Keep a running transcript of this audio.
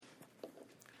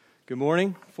Good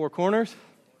morning, Four Corners.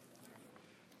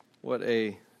 What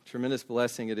a tremendous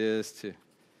blessing it is to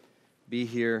be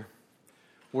here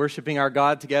worshiping our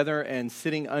God together and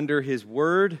sitting under His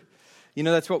Word. You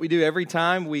know, that's what we do every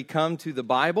time we come to the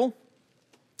Bible.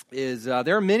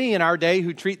 There are many in our day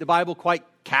who treat the Bible quite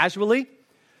casually.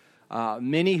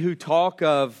 Many who talk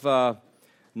of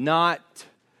not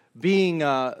being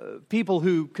people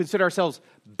who consider ourselves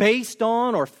based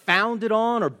on or founded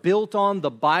on or built on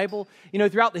the Bible. You know,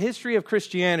 throughout the history of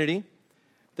Christianity,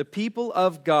 the people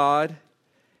of God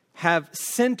have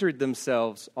centered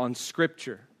themselves on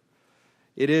Scripture.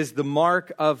 It is the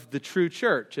mark of the true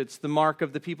church. It's the mark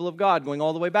of the people of God going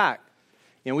all the way back.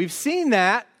 And we've seen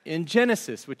that in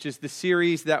Genesis, which is the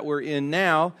series that we're in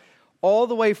now. All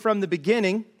the way from the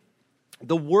beginning,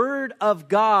 the Word of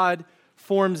God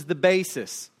forms the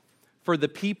basis for the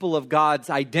people of God's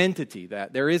identity.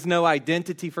 That there is no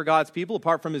identity for God's people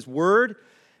apart from His Word.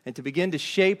 And to begin to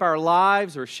shape our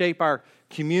lives or shape our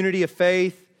community of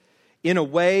faith in a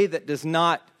way that does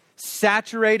not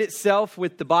saturate itself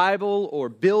with the Bible or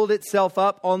build itself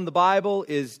up on the Bible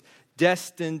is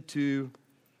destined to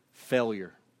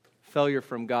failure. Failure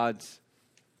from God's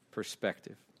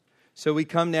perspective. So we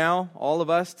come now, all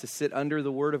of us, to sit under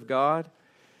the Word of God.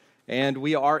 And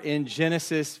we are in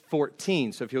Genesis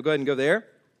 14. So if you'll go ahead and go there.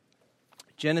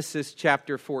 Genesis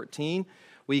chapter 14.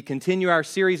 We continue our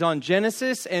series on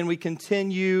Genesis, and we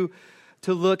continue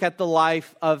to look at the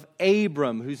life of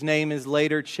Abram, whose name is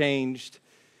later changed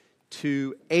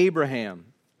to Abraham.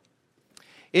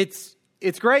 It's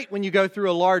great when you go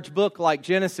through a large book like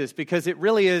Genesis, because it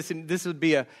really is, and this would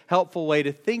be a helpful way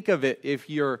to think of it if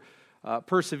your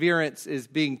perseverance is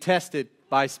being tested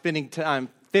by spending time,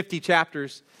 50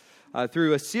 chapters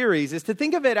through a series, is to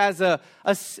think of it as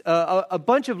a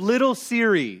bunch of little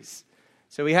series.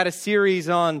 So we had a series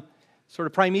on sort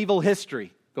of primeval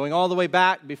history, going all the way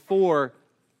back before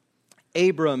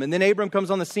Abram. And then Abram comes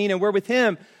on the scene, and we're with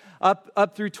him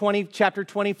up through chapter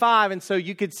 25. And so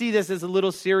you could see this as a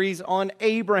little series on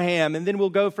Abraham. And then we'll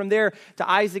go from there to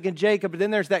Isaac and Jacob. But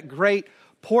then there's that great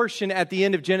portion at the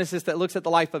end of Genesis that looks at the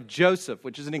life of Joseph,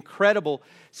 which is an incredible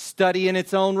study in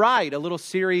its own right, a little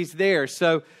series there.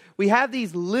 So we have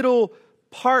these little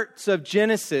parts of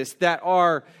Genesis that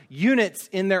are units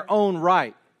in their own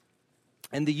right.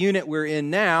 And the unit we're in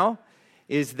now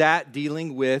is that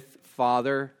dealing with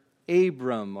Father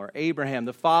Abram, or Abraham,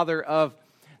 the father of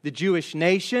the Jewish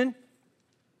nation,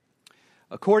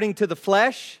 according to the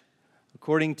flesh,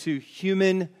 according to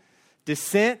human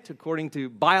descent, according to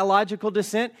biological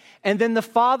descent, and then the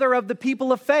father of the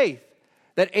people of faith,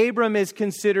 that Abraham is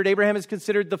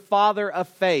considered the father of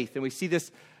faith. And we see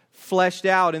this fleshed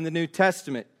out in the New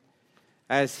Testament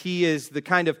as he is the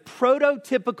kind of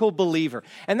prototypical believer.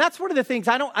 And that's one of the things,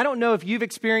 I don't know if you've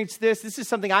experienced this. This is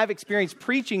something I've experienced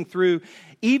preaching through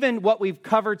even what we've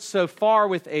covered so far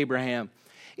with Abraham,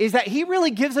 is that he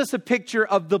really gives us a picture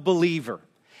of the believer.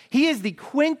 He is the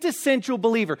quintessential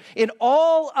believer. In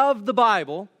all of the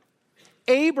Bible,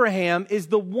 Abraham is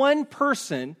the one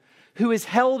person who is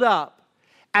held up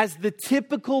as the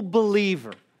typical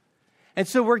believer. And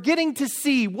so we're getting to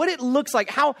see what it looks like,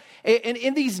 how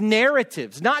in these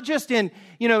narratives, not just in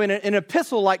an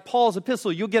epistle like Paul's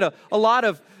epistle, you'll get a lot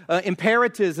of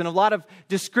imperatives and a lot of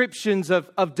descriptions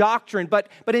of doctrine. But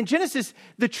in Genesis,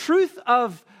 the truth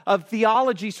of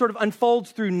theology sort of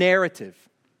unfolds through narrative.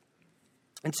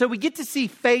 And so we get to see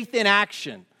faith in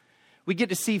action. We get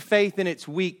to see faith in its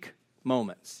weak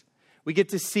moments. We get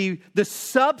to see the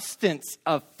substance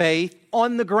of faith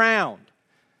on the ground.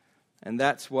 And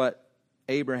that's what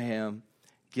Abraham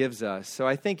gives us. So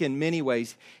I think in many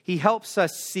ways, he helps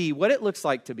us see what it looks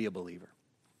like to be a believer,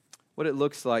 what it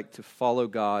looks like to follow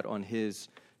God on His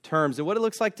terms, and what it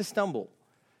looks like to stumble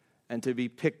and to be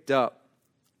picked up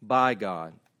by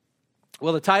God.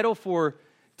 Well, the title for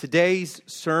today's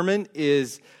sermon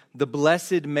is The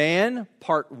Blessed Man,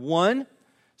 Part 1.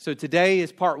 So today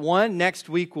is Part 1. Next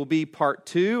week will be Part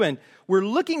 2. And we're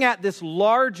looking at this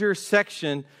larger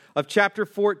section of chapter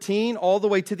 14 all the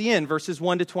way to the end, verses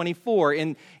 1 to 24,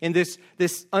 in this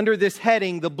under this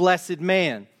heading, the blessed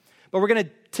man. But we're going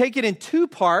to take it in two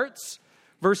parts,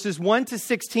 verses 1 to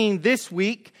 16 this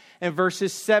week, and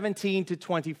verses 17 to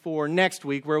 24 next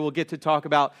week, where we'll get to talk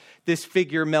about this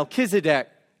figure, Melchizedek.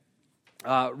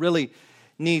 Really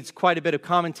needs quite a bit of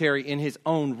commentary in his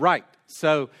own right.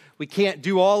 So we can't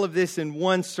do all of this in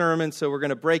one sermon, so we're going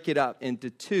to break it up into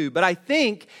two. But I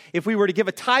think if we were to give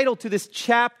a title to this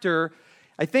chapter,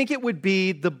 I think it would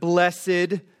be the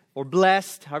blessed, or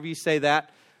blessed, however you say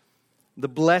that, the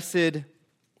blessed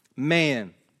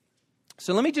man.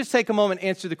 So let me just take a moment and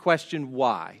answer the question,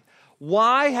 why?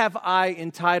 Why have I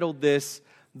entitled this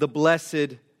the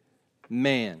blessed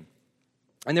man.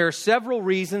 And there are several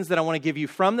reasons that I want to give you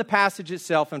from the passage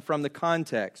itself and from the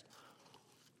context.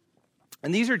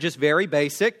 And these are just very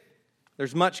basic.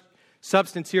 There's much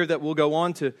substance here that we'll go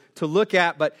on to look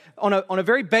at. But on a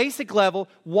very basic level,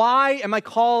 why am I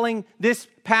calling this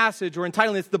passage or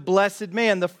entitling this the blessed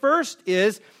man? The first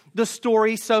is the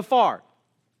story so far.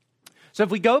 So if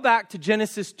we go back to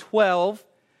Genesis 12,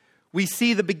 we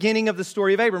see the beginning of the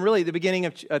story of Abram, really the beginning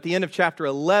at the end of chapter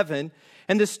 11.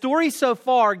 And the story so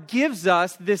far gives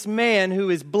us this man who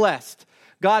is blessed.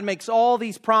 God makes all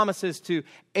these promises to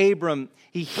Abram.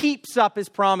 He heaps up his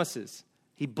promises.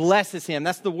 He blesses him.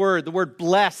 That's the word. The word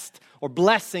blessed or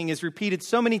blessing is repeated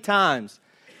so many times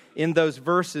in those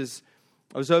verses,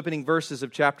 those opening verses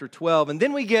of chapter 12. And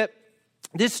then we get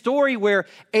this story where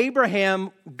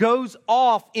Abraham goes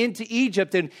off into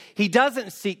Egypt and he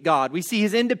doesn't seek God. We see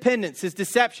his independence, his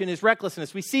deception, his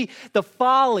recklessness. We see the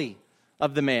folly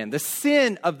of the man, the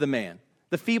sin of the man,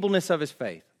 the feebleness of his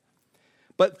faith.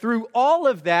 But through all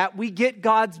of that, we get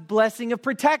God's blessing of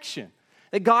protection,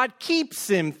 that God keeps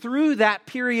him through that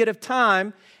period of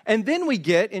time. And then we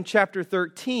get in chapter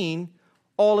 13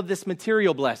 all of this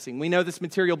material blessing. We know this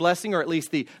material blessing, or at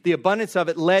least the abundance of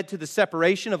it, led to the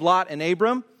separation of Lot and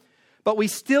Abram. But we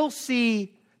still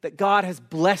see that God has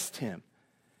blessed him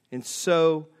in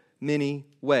so many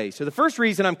ways. So the first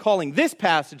reason I'm calling this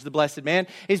passage the blessed man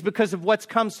is because of what's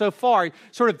come so far,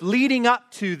 sort of leading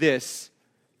up to this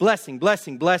blessing,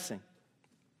 blessing, blessing.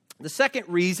 The second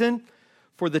reason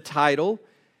for the title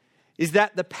is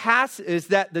that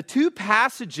the two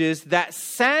passages that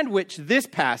sandwich this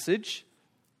passage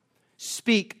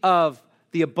speak of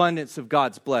the abundance of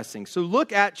God's blessing. So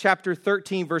look at chapter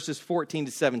 13, verses 14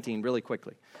 to 17 really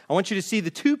quickly. I want you to see the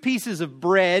two pieces of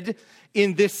bread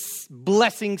in this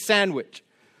blessing sandwich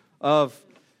of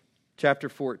chapter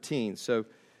 14. So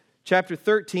chapter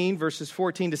 13, verses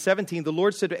 14 to 17, the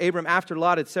Lord said to Abram after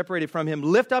Lot had separated from him,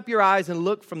 "Lift up your eyes and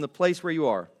look from the place where you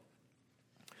are,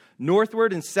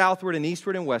 northward and southward and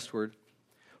eastward and westward.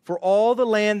 For all the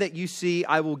land that you see,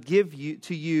 I will give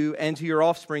to you and to your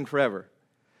offspring forever.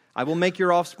 I will make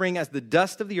your offspring as the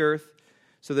dust of the earth,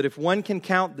 so that if one can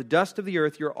count the dust of the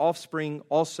earth, your offspring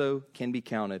also can be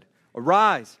counted.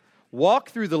 Arise, walk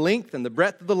through the length and the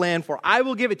breadth of the land, for I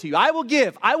will give it to you. I will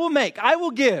give, I will make, I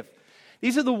will give."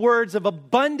 These are the words of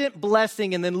abundant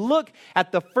blessing. And then look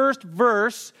at the first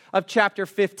verse of chapter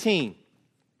 15.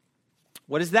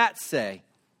 What does that say?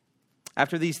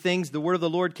 After these things, the word of the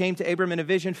Lord came to Abram in a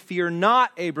vision. "Fear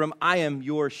not, Abram, I am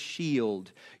your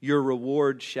shield. Your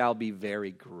reward shall be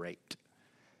very great."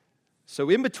 So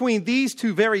in between these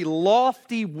two very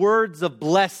lofty words of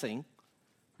blessing,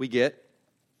 we get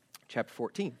chapter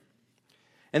 14.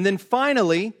 And then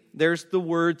finally, there's the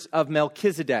words of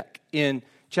Melchizedek in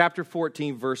chapter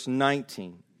 14, verse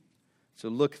 19. So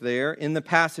look there. In the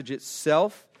passage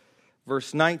itself,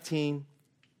 verse 19,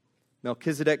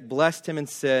 Melchizedek blessed him and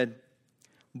said,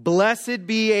 "Blessed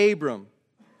be Abram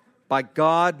by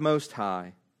God Most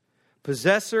High,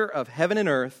 possessor of heaven and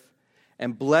earth,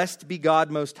 and blessed be God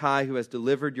Most High, who has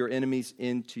delivered your enemies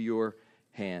into your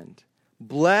hand."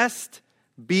 Blessed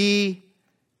be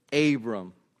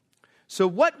Abram. So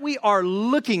what we are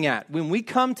looking at when we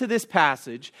come to this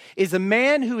passage is a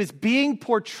man who is being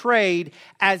portrayed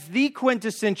as the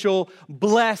quintessential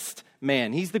blessed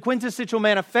man. He's the quintessential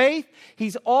man of faith.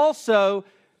 He's also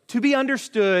to be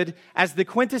understood as the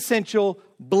quintessential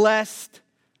blessed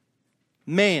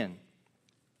man.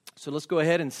 So let's go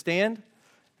ahead and stand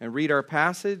and read our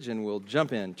passage, and we'll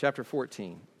jump in. Chapter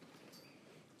 14.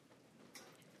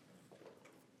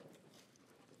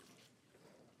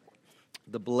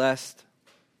 The blessed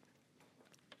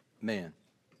man.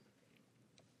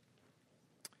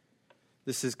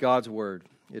 This is God's word.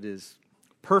 It is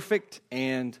perfect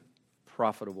and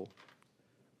profitable.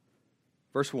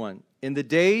 Verse 1. In the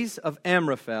days of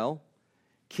Amraphel,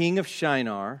 king of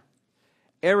Shinar,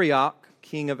 Arioch,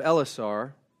 king of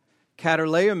Ellasar,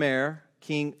 Chedorlaomer,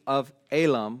 king of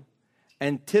Elam,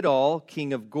 and Tidal,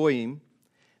 king of Goiim,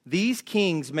 these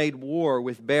kings made war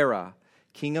with Bera,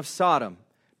 king of Sodom,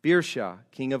 Birsha,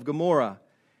 king of Gomorrah,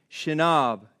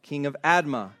 Shinab, king of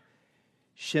Admah,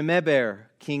 Shemeber,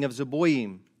 king of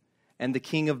Zeboiim, and the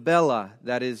king of Bela,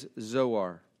 that is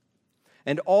Zoar.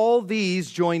 And all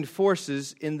these joined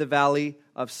forces in the Valley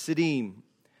of Siddim,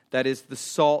 that is the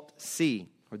Salt Sea,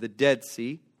 or the Dead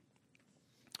Sea.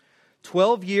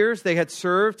 12 years they had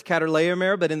served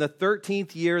Chedorlaomer, but in the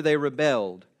 13th year they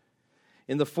rebelled.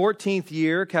 In the 14th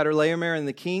year, Chedorlaomer and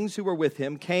the kings who were with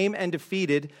him came and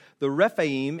defeated the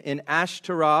Rephaim in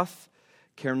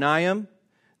Ashteroth-karnaim,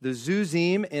 the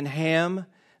Zuzim in Ham,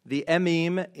 the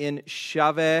Emim in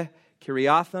Shaveh-kiriathaim,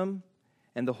 Shaveh-kiriathaim,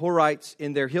 and the Horites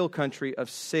in their hill country of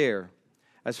Seir,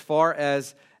 as far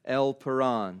as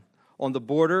El-paran, on the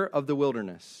border of the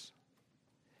wilderness.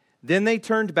 Then they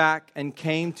turned back and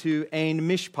came to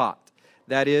En-mishpat,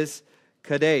 that is,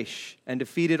 Kadesh, and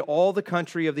defeated all the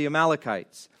country of the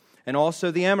Amalekites, and also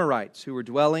the Amorites who were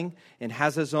dwelling in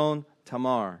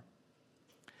Hazazon-tamar.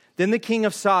 Then the king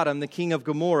of Sodom, the king of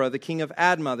Gomorrah, the king of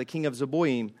Admah, the king of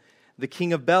Zeboiim, the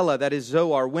king of Bela, that is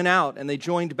Zoar, went out, and they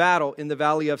joined battle in the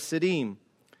Valley of Siddim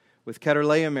with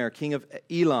Chedorlaomer, king of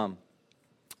Elam,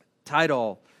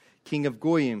 Tidal, king of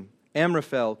Goiim,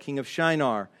 Amraphel, king of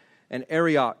Shinar, and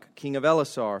Arioch, king of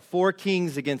Ellasar, 4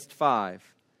 kings against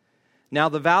 5. Now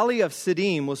the Valley of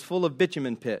Siddim was full of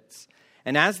bitumen pits,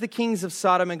 and as the kings of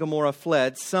Sodom and Gomorrah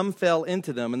fled, some fell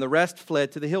into them, and the rest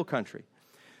fled to the hill country.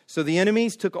 So the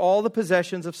enemies took all the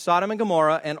possessions of Sodom and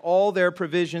Gomorrah and all their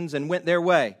provisions and went their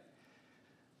way.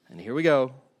 And here we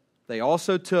go. They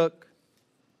also took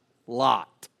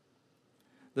Lot,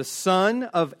 the son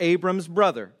of Abram's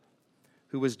brother,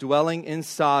 who was dwelling in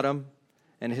Sodom,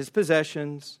 and his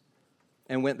possessions,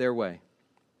 and went their way.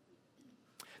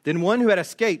 Then one who had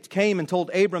escaped came and told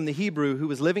Abram the Hebrew, who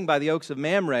was living by the oaks of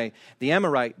Mamre the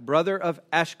Amorite, brother of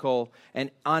Eshcol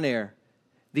and Aner.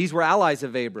 These were allies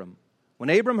of Abram. When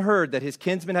Abram heard that his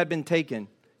kinsmen had been taken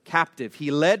captive,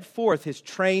 he led forth his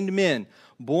trained men,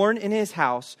 born in his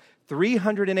house,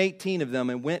 318 of them,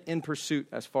 and went in pursuit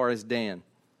as far as Dan.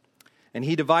 And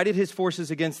he divided his forces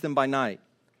against them by night,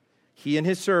 he and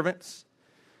his servants,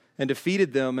 and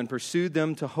defeated them and pursued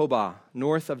them to Hobah,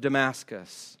 north of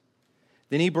Damascus.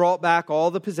 Then he brought back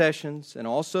all the possessions, and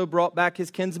also brought back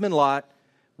his kinsman Lot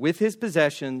with his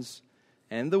possessions,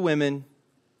 and the women,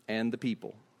 and the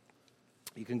people.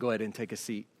 You can go ahead and take a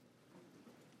seat.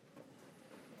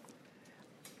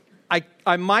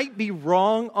 I might be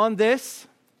wrong on this,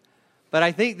 but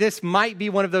I think this might be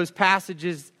one of those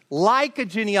passages like a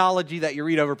genealogy that you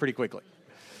read over pretty quickly.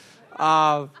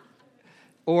 Or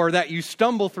that you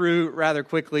stumble through rather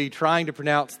quickly trying to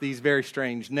pronounce these very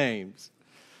strange names.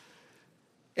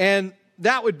 And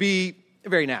that would be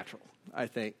very natural, I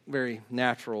think, very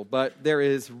natural. But there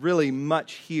is really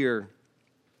much here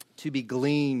to be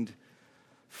gleaned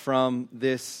from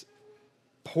this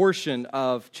portion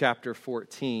of chapter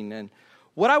 14. And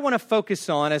what I want to focus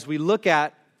on as we look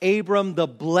at Abram, the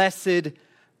blessed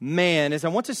man, is I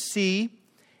want to see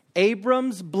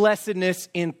Abram's blessedness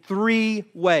in 3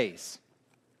 ways.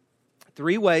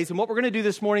 3 ways. And what we're going to do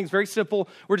this morning is very simple.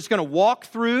 We're just going to walk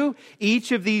through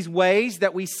each of these ways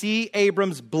that we see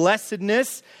Abram's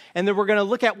blessedness. And then we're going to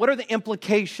look at what are the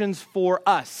implications for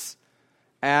us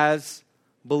as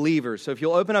believers. So if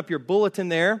you'll open up your bulletin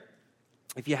there,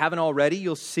 if you haven't already,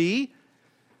 you'll see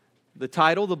the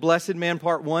title, The Blessed Man,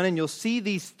 Part 1. And you'll see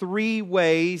these 3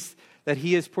 ways that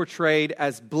he is portrayed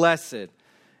as blessed.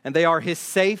 And they are his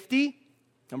safety,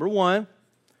 number 1.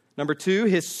 Number 2,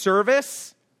 his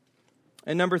service.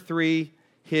 And number 3,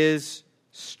 his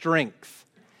strength.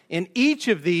 In each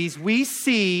of these, we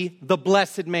see the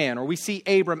blessed man, or we see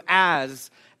Abram as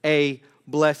a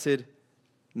blessed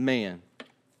man.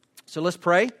 So let's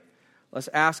pray. Let's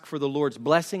ask for the Lord's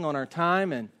blessing on our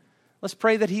time, and let's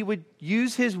pray that he would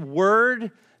use his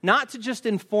word not to just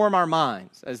inform our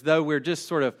minds, as though we're just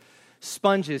sort of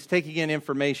sponges taking in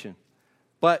information,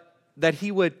 but that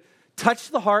he would touch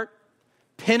the heart,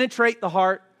 penetrate the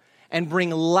heart, and bring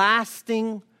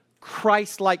lasting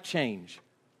Christ-like change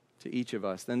to each of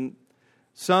us. Then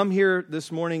some here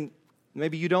this morning,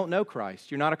 maybe you don't know Christ.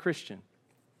 You're not a Christian.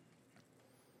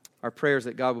 Our prayer is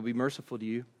that God will be merciful to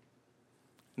you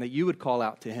and that you would call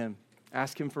out to him.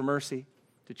 Ask him for mercy,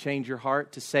 to change your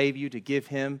heart, to save you, to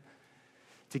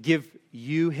give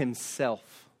you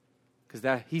himself.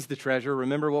 Because he's the treasure.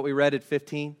 Remember what we read at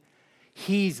 15?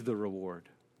 He's the reward.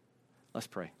 Let's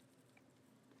pray.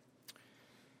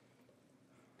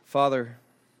 Father,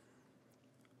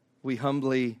 we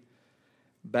humbly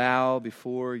bow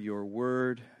before your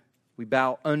word. We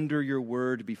bow under your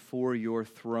word before your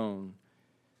throne.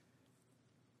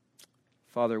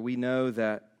 Father, we know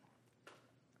that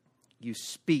you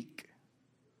speak.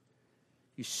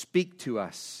 You speak to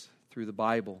us through the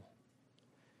Bible.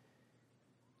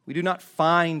 We do not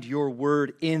find your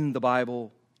word in the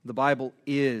Bible. The Bible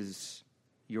is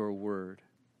your word.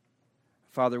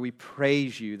 Father, we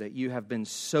praise you that you have been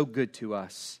so good to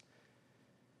us.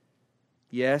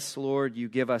 Yes, Lord, you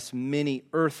give us many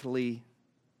earthly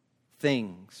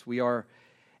things. We are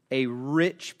a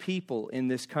rich people in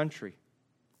this country.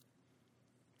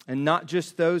 And not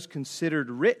just those considered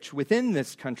rich within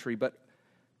this country, but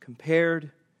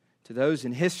compared to those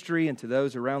in history and to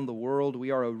those around the world,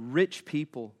 we are a rich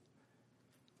people.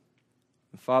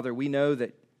 And Father, we know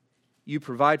that you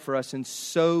provide for us in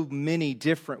so many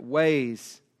different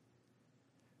ways.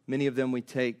 Many of them we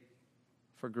take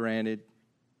for granted.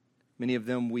 Many of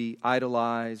them we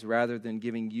idolize rather than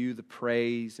giving you the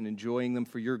praise and enjoying them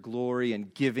for your glory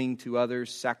and giving to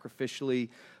others sacrificially.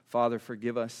 Father,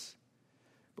 forgive us.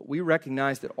 But we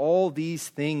recognize that all these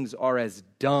things are as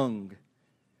dung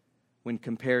when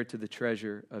compared to the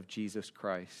treasure of Jesus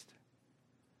Christ.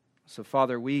 So,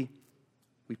 Father, we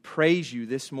praise you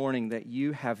this morning that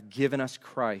you have given us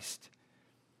Christ,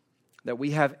 that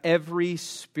we have every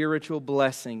spiritual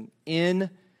blessing in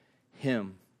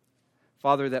Him.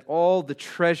 Father, that all the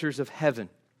treasures of heaven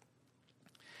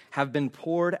have been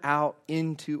poured out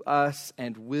into us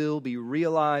and will be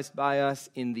realized by us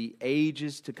in the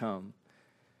ages to come.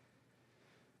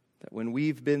 That when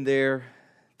we've been there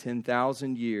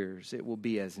 10,000 years, it will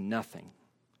be as nothing.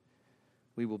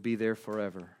 We will be there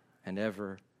forever and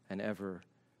ever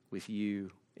with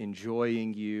you,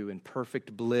 enjoying you in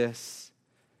perfect bliss,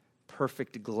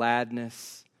 perfect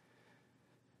gladness,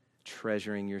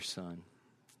 treasuring your Son.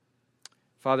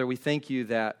 Father, we thank you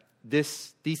that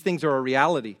these things are a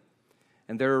reality.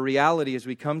 And they're a reality as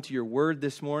we come to your word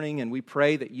this morning, and we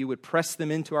pray that you would press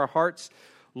them into our hearts.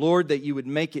 Lord, that you would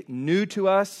make it new to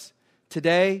us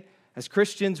today. As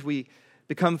Christians, we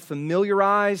become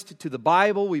familiarized to the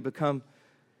Bible.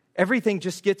 Everything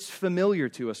just gets familiar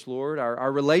to us, Lord.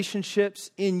 Our relationships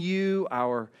in you,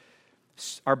 our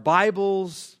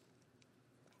Bibles,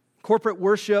 corporate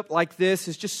worship like this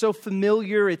is just so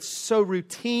familiar. It's so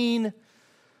routine.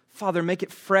 Father, make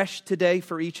it fresh today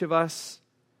for each of us.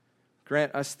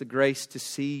 Grant us the grace to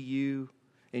see you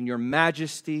in your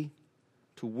majesty,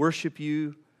 to worship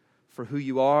you for who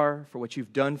you are, for what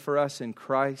you've done for us in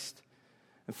Christ.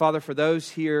 And Father, for those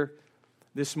here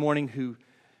this morning who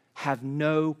have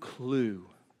no clue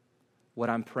what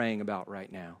I'm praying about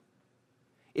right now,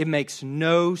 it makes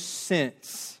no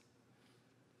sense.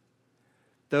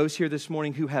 Those here this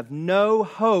morning who have no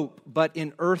hope but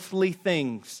in earthly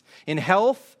things, in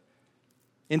health,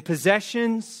 in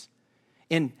possessions,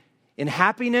 in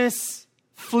happiness,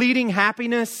 fleeting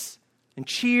happiness and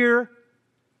cheer,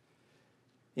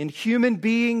 in human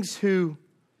beings who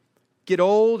get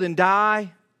old and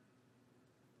die.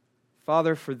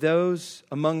 Father, for those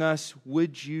among us,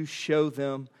 would you show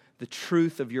them the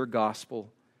truth of your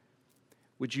gospel?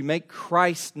 Would you make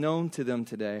Christ known to them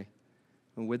today?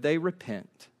 And would they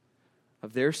repent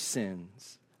of their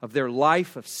sins, of their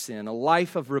life of sin, a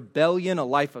life of rebellion, a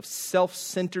life of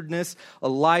self-centeredness, a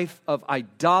life of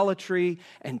idolatry,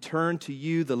 and turn to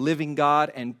you, the living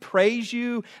God, and praise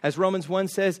you, as Romans 1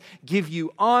 says, give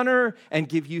you honor and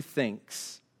give you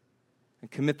thanks,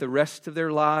 and commit the rest of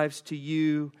their lives to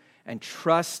you, and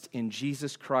trust in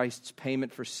Jesus Christ's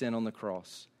payment for sin on the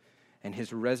cross and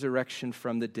His resurrection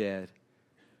from the dead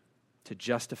to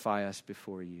justify us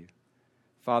before you.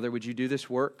 Father, would you do this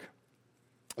work?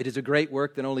 It is a great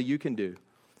work that only you can do.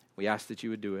 We ask that you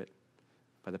would do it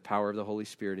by the power of the Holy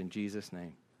Spirit in Jesus'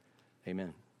 name.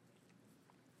 Amen.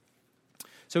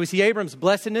 So we see Abram's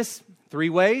blessedness 3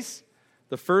 ways.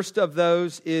 The first of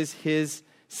those is his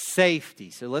safety.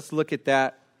 So let's look at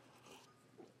that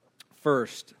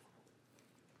first.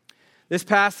 This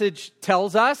passage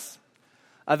tells us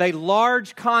of a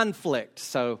large conflict.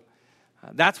 So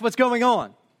that's what's going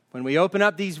on. When we open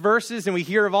up these verses and we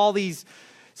hear of all these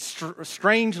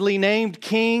strangely named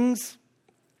kings,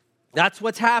 that's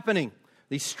what's happening.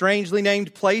 These strangely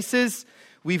named places,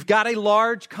 we've got a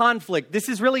large conflict. This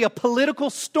is really a political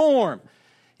storm.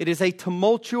 It is a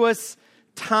tumultuous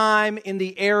time in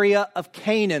the area of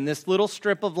Canaan, this little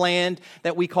strip of land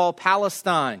that we call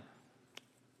Palestine,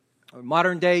 or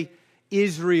modern day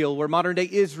Israel, where modern day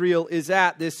Israel is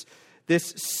at, this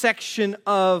section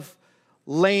of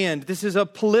land. This is a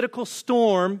political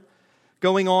storm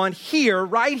going on here,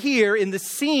 right here in the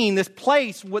scene, this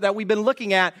place that we've been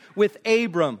looking at with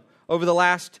Abram over the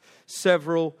last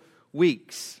several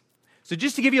weeks. So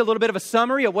just to give you a little bit of a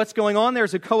summary of what's going on,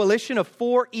 there's a coalition of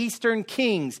 4 eastern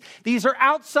kings. These are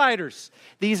outsiders.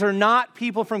 These are not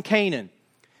people from Canaan.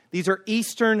 These are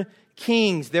eastern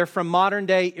kings. They're from modern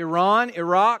day Iran,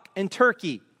 Iraq, and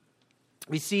Turkey.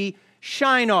 We see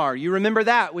Shinar. You remember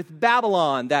that with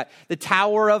Babylon, that the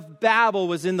Tower of Babel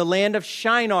was in the land of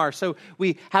Shinar. So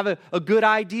we have a good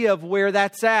idea of where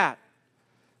that's at.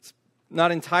 It's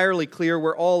not entirely clear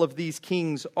where all of these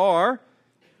kings are,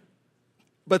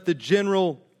 but the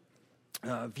general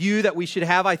view that we should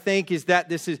have, I think, is that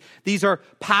these are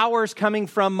powers coming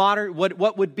from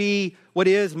what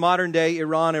is modern day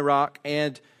Iran, Iraq,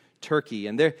 and Turkey.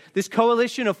 And this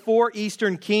coalition of 4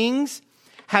 eastern kings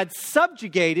had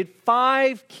subjugated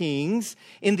 5 kings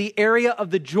in the area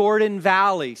of the Jordan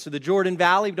Valley. So the Jordan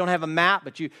Valley, we don't have a map,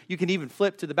 but you can even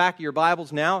flip to the back of your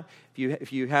Bibles now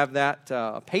if you have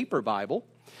that paper Bible.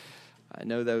 I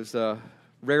know those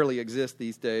rarely exist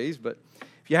these days, but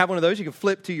if you have one of those, you can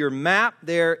flip to your map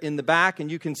there in the back,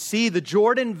 and you can see the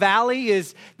Jordan Valley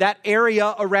is that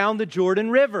area around the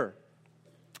Jordan River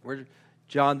where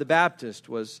John the Baptist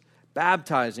was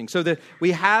baptizing. So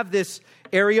we have this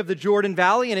area of the Jordan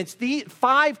Valley, and it's the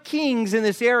 5 kings in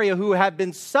this area who have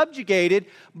been subjugated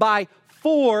by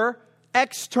 4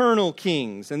 external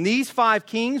kings. And these 5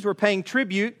 kings were paying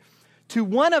tribute to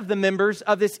one of the members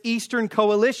of this Eastern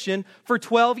coalition for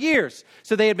 12 years.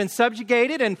 So they had been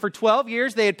subjugated, and for 12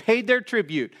 years they had paid their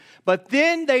tribute. But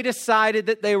then they decided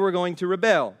that they were going to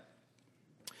rebel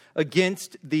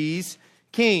against these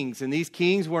kings. And these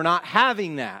kings were not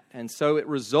having that. And so it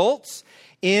results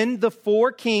in the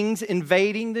 4 kings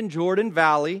invading the Jordan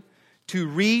Valley to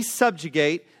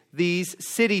re-subjugate these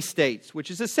city-states, which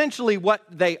is essentially what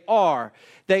they are.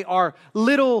 They are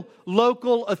little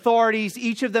local authorities.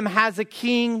 Each of them has a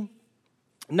king,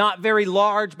 not very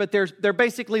large, but they're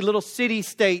basically little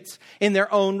city-states in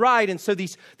their own right. And so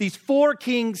these 4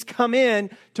 kings come in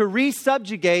to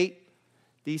re-subjugate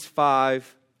these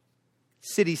 5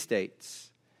 city-states.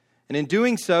 And in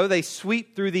doing so, they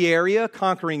sweep through the area,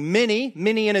 conquering many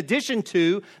in addition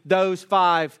to those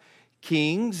 5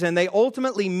 kings, and they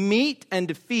ultimately meet and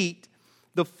defeat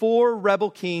the 4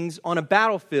 rebel kings on a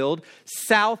battlefield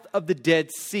south of the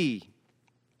Dead Sea.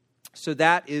 So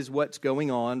that is what's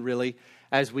going on, really,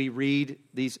 as we read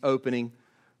these opening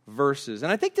verses.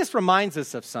 And I think this reminds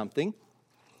us of something,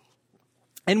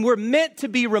 and we're meant to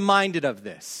be reminded of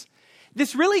this.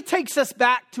 This really takes us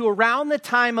back to around the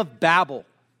time of Babel.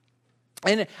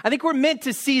 And I think we're meant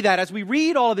to see that as we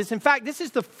read all of this. In fact, this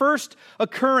is the first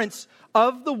occurrence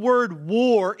of the word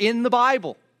war in the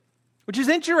Bible, which is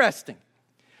interesting.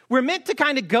 We're meant to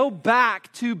kind of go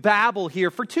back to Babel here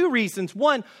for 2 reasons.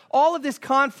 One, all of this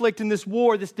conflict and this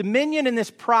war, this dominion and this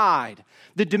pride,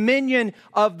 the dominion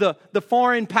of the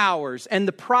foreign powers and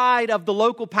the pride of the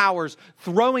local powers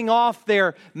throwing off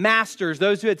their masters,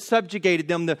 those who had subjugated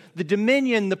them, the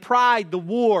dominion, the pride, the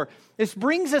war. This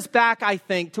brings us back, I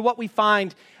think, to what we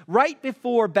find right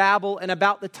before Babel and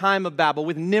about the time of Babel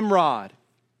with Nimrod.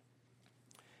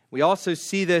 We also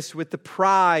see this with the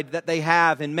pride that they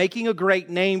have in making a great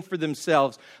name for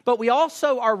themselves. But we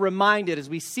also are reminded, as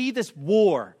we see this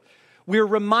war, we're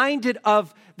reminded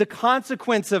of the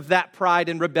consequence of that pride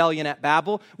and rebellion at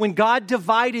Babel when God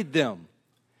divided them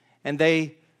and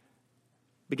they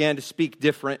began to speak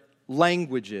different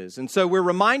languages. And so we're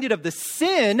reminded of the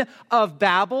sin of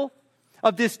Babel,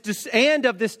 of this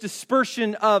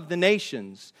dispersion of the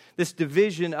nations, this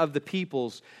division of the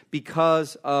peoples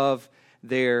because of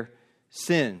their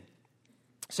sin.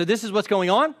 So this is what's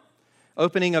going on.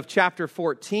 Opening of chapter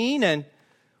 14. And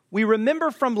we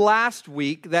remember from last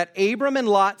week that Abram and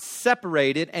Lot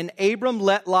separated, and Abram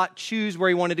let Lot choose where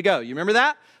he wanted to go. You remember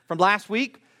that from last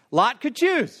week? Lot could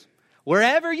choose.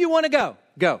 Wherever you want to go,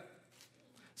 go.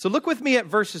 So look with me at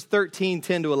verses 13,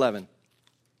 10 to 11.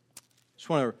 Just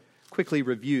want to quickly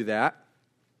review that.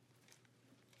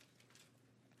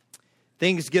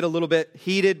 Things get a little bit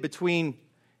heated between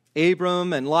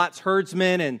Abram and Lot's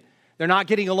herdsmen, and they're not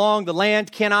getting along. The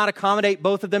land cannot accommodate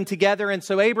both of them together. And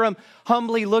so Abram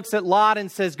humbly looks at Lot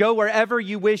and says, go wherever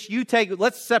you wish. You take,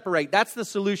 let's separate. That's the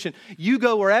solution. You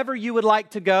go wherever you would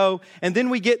like to go. And then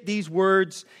we get these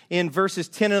words in verses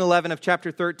 10 and 11 of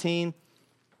chapter 13.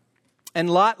 And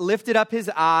Lot lifted up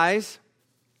his eyes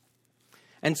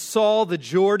and saw the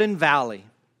Jordan Valley.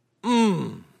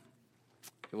 It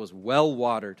was well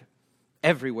watered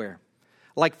everywhere,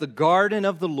 like the garden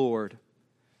of the Lord,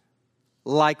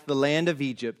 like the land of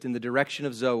Egypt in the direction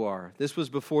of Zoar. This was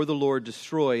before the Lord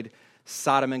destroyed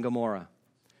Sodom and Gomorrah.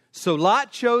 So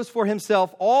Lot chose for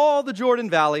himself all the Jordan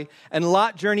Valley, and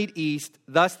Lot journeyed east.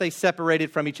 Thus they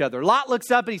separated from each other. Lot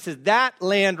looks up and he says, that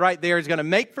land right there is going to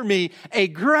make for me a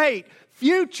great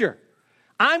future.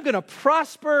 I'm going to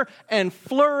prosper and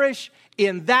flourish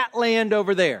in that land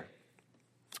over there.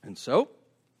 And so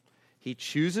he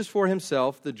chooses for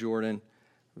himself the Jordan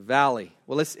Valley.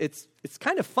 Well, it's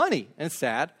kind of funny and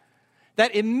sad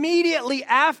that immediately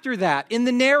after that, in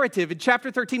the narrative, in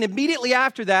chapter 13, immediately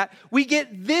after that, we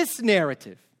get this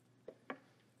narrative.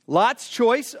 Lot's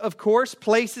choice, of course,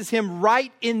 places him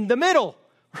right in the middle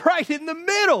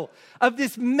of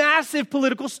this massive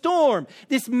political storm,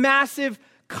 this massive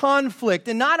conflict.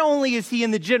 And not only is he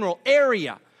in the general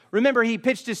area, remember, he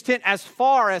pitched his tent as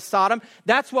far as Sodom.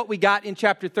 That's what we got in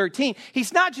chapter 13.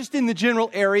 He's not just in the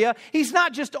general area. He's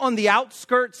not just on the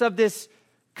outskirts of this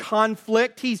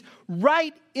conflict. He's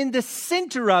right in the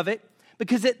center of it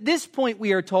because at this point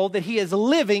we are told that he is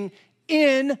living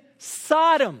in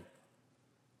Sodom,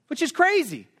 which is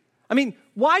crazy. I mean,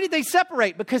 why did they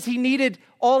separate? Because he needed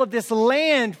all of this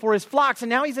land for his flocks, and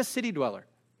now he's a city dweller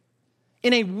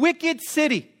in a wicked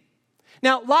city.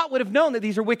 Now, Lot would have known that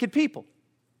these are wicked people.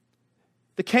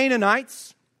 The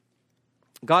Canaanites,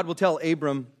 God will tell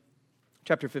Abram,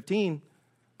 chapter 15,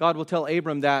 God will tell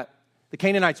Abram that the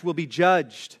Canaanites will be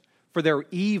judged for their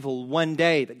evil one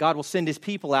day, that God will send his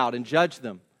people out and judge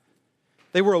them.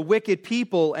 They were a wicked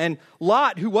people, and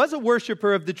Lot, who was a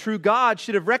worshiper of the true God,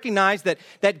 should have recognized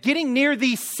that getting near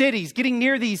these cities, getting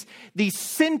near these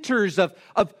centers of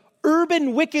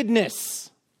urban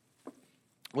wickedness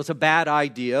was a bad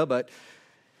idea, but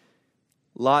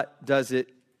Lot does it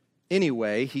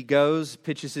anyway. He goes,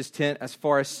 pitches his tent as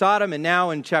far as Sodom, and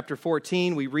now in chapter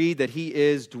 14, we read that he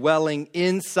is dwelling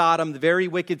in Sodom, the very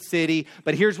wicked city.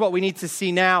 But here's what we need to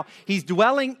see now. He's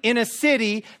dwelling in a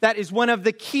city that is one of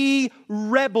the key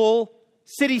rebel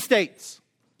city-states.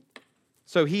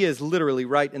 So he is literally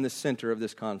right in the center of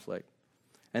this conflict.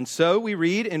 And so we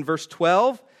read in verse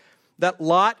 12 that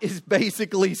Lot is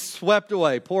basically swept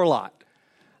away. Poor Lot.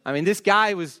 I mean, this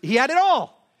guy he had it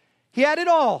all. He had it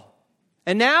all.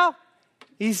 And now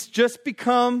he's just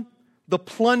become the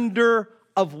plunder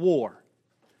of war.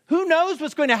 Who knows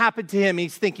what's going to happen to him?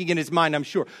 He's thinking in his mind, I'm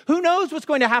sure. Who knows what's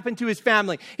going to happen to his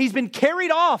family? He's been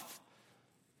carried off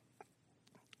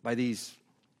by these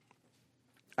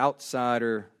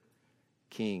outsider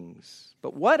kings.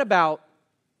 But what about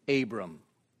Abram?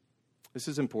 This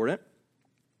is important.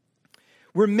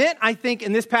 We're meant, I think,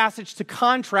 in this passage to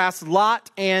contrast Lot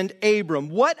and Abram.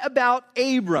 What about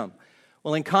Abram?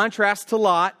 Well, in contrast to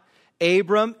Lot,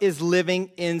 Abram is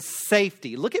living in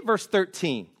safety. Look at verse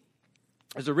 13.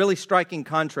 There's a really striking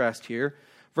contrast here.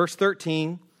 Verse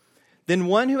 13, then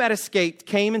one who had escaped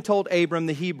came and told Abram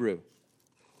the Hebrew,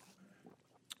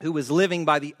 who was living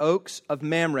by the oaks of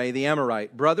Mamre the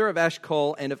Amorite, brother of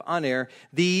Eshcol and of Aner.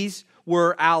 These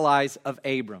were allies of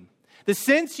Abram. The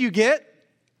sense you get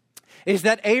is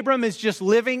that Abram is just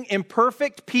living in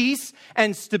perfect peace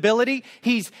and stability.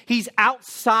 He's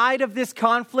outside of this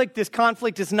conflict. This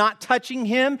conflict is not touching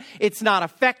him. It's not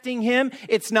affecting him.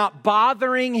 It's not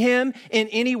bothering him in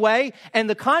any way. And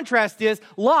the contrast is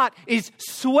Lot is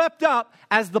swept up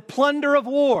as the plunder of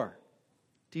war.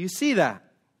 Do you see that?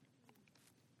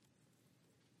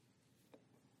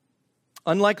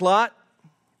 Unlike Lot,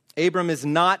 Abram is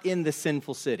not in the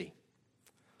sinful city.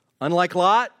 Unlike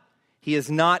Lot, he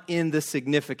is not in the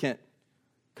significant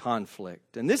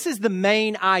conflict. And this is the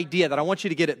main idea that I want you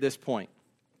to get at this point.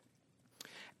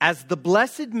 As the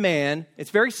blessed man, it's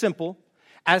very simple.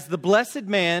 As the blessed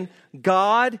man,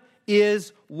 God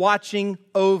is watching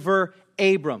over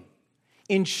Abram,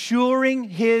 ensuring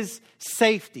his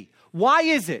safety. Why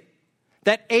is it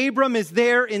that Abram is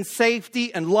there in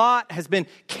safety and Lot has been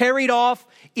carried off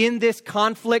in this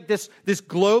conflict, this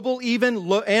global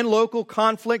even and local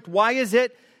conflict? Why is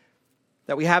it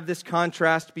that we have this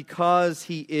contrast? Because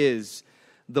he is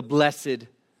the blessed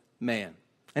man.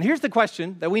 And here's the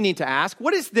question that we need to ask.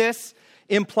 What does this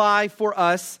imply for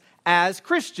us as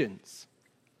Christians?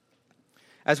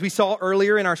 As we saw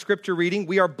earlier in our scripture reading,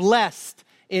 we are blessed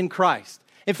in Christ.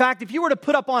 In fact, if you were to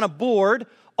put up on a board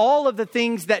all of the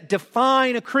things that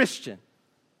define a Christian,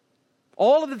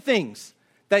 all of the things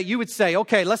that you would say,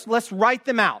 okay, let's write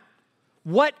them out.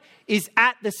 What is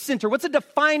at the center? What's a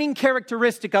defining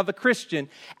characteristic of a Christian?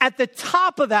 At the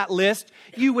top of that list,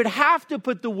 you would have to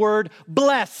put the word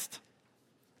blessed.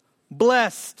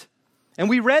 Blessed. And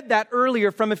we read that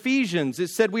earlier from Ephesians. It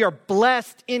said we are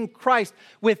blessed in Christ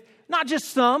with not just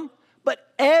some,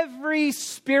 but every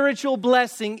spiritual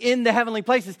blessing in the heavenly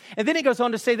places. And then it goes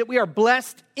on to say that we are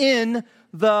blessed in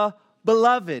the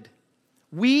beloved.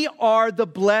 We are the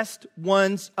blessed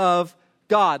ones of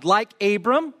God. Like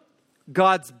Abram,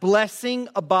 God's blessing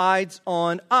abides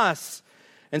on us.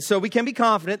 And so we can be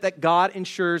confident that God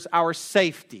ensures our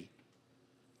safety.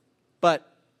 But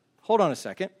hold on a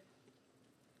second.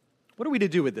 What are we to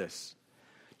do with this?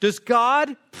 Does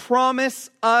God promise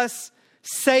us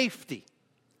safety?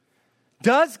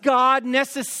 Does God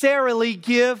necessarily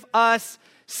give us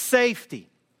safety?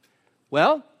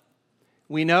 Well,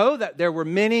 we know that there were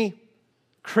many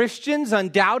Christians,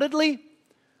 undoubtedly,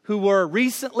 who were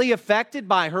recently affected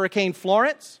by Hurricane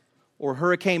Florence or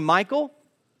Hurricane Michael.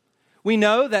 We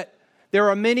know that there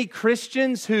are many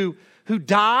Christians who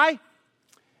die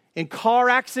in car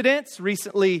accidents.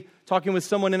 Recently, talking with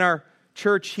someone in our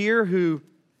church here who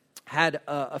had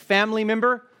a family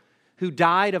member who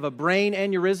died of a brain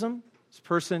aneurysm. This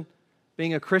person,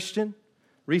 being a Christian,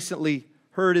 recently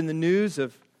heard in the news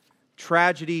of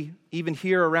tragedy, even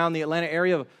here around the Atlanta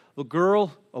area, a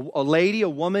girl, a lady, a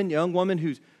woman, young woman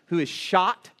who is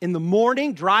shot in the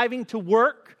morning driving to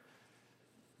work,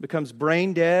 becomes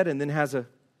brain dead, and then has a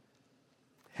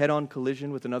head-on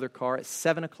collision with another car at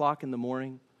 7 o'clock in the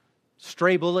morning.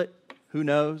 Stray bullet, who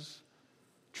knows?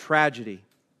 Tragedy.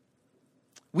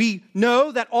 We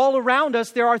know that all around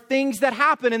us there are things that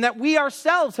happen and that we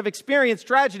ourselves have experienced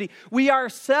tragedy. We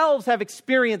ourselves have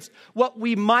experienced what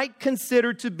we might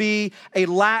consider to be a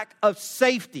lack of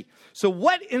safety. So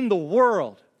what in the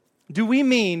world do we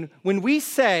mean when we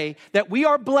say that we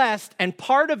are blessed and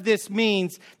part of this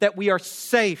means that we are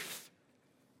safe?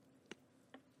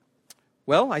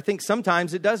 Well, I think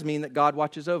sometimes it does mean that God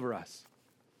watches over us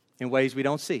in ways we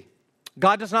don't see.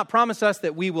 God does not promise us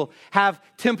that we will have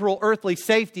temporal earthly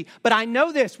safety. But I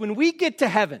know this, when we get to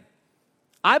heaven,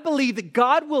 I believe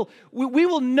that we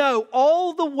will know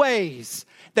all the ways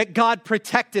that God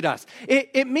protected us.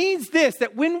 It means this,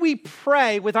 that when we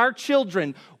pray with our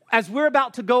children, as we're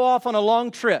about to go off on a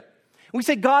long trip, we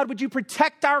say, God, would you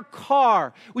protect our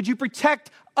car? Would you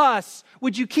protect us?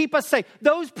 Would you keep us safe?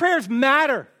 Those prayers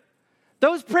matter.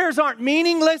 Those prayers aren't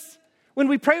meaningless. When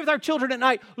we pray with our children at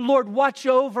night, Lord, watch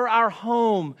over our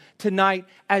home tonight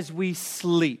as we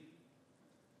sleep.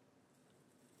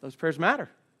 Those prayers matter.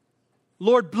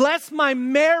 Lord, bless my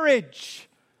marriage.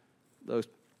 Those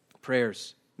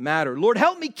prayers matter. Lord,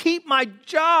 help me keep my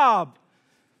job.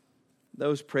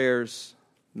 Those prayers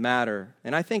matter.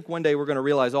 And I think one day we're going to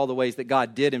realize all the ways that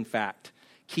God did, in fact,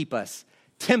 keep us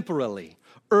temporally,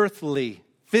 earthly,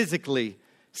 physically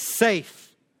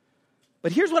safe.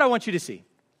 But here's what I want you to see.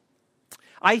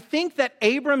 I think that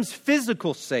Abram's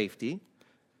physical safety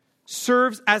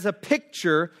serves as a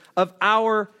picture of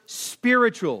our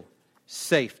spiritual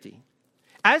safety.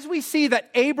 As we see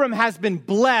that Abram has been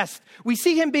blessed, we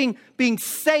see him being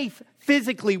safe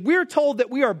physically. We're told that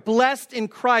we are blessed in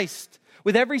Christ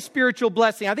with every spiritual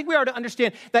blessing. I think we are to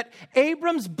understand that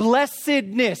Abram's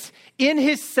blessedness in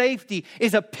his safety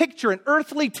is a picture, an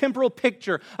earthly temporal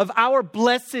picture of our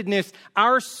blessedness,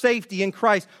 our safety in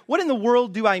Christ. What in the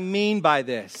world do I mean by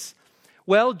this?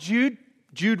 Well, Jude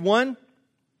 1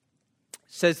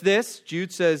 says this.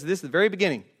 Jude says this at the very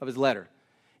beginning of his letter.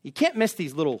 You can't miss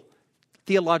these little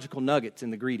theological nuggets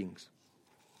in the greetings.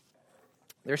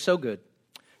 They're so good.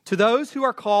 To those who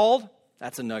are called,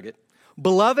 that's a nugget.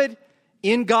 Beloved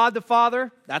in God the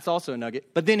Father, that's also a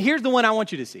nugget. But then here's the one I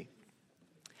want you to see.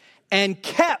 And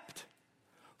kept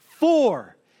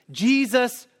for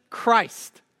Jesus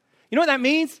Christ. You know what that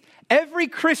means? Every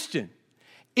Christian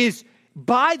is,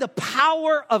 by the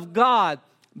power of God,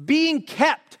 being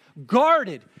kept,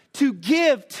 guarded, to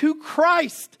give to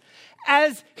Christ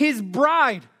as his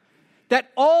bride. That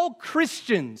all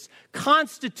Christians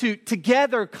constitute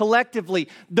together collectively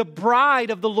the bride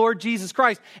of the Lord Jesus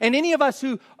Christ. And any of us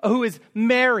who is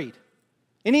married,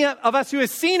 any of us who has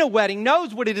seen a wedding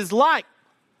knows what it is like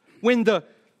when the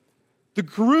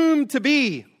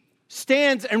groom-to-be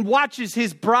stands and watches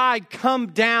his bride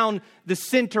come down the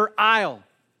center aisle.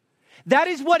 That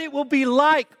is what it will be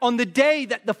like on the day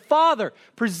that the Father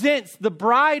presents the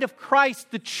bride of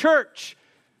Christ, the church,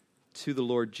 to the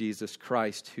Lord Jesus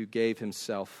Christ, who gave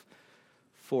himself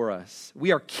for us.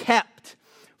 We are kept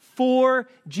for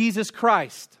Jesus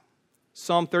Christ.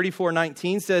 Psalm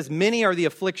 34:19 says, many are the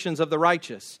afflictions of the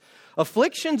righteous.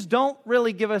 Afflictions don't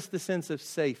really give us the sense of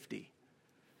safety.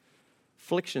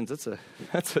 Afflictions, that's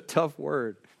a tough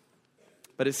word.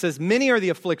 But it says, many are the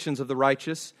afflictions of the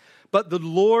righteous, but the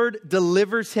Lord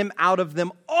delivers him out of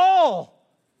them all.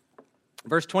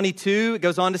 Verse 22, it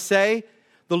goes on to say,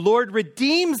 the Lord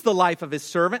redeems the life of his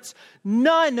servants.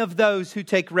 None of those who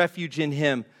take refuge in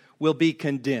him will be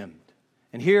condemned.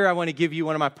 And here I want to give you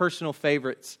one of my personal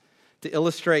favorites to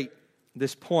illustrate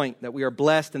this point that we are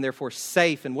blessed and therefore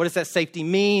safe. And what does that safety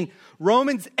mean?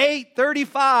 Romans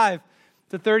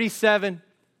 8:35-37.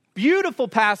 Beautiful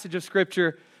passage of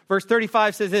Scripture. Verse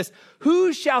 35 says this,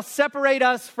 who shall separate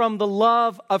us from the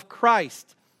love of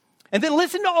Christ? And then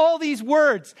listen to all these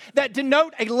words that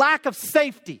denote a lack of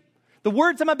safety. The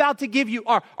words I'm about to give you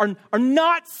are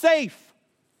not safe.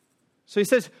 So he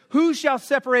says, who shall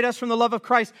separate us from the love of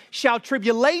Christ? Shall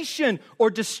tribulation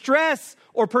or distress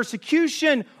or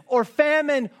persecution or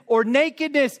famine or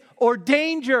nakedness or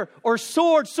danger or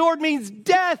sword? Sword means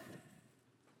death.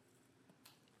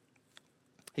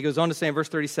 He goes on to say in verse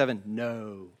 37,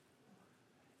 no.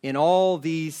 In all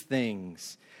these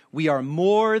things, we are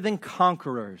more than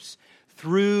conquerors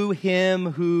through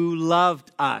him who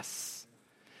loved us.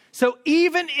 So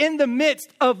even in the midst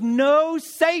of no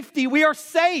safety, we are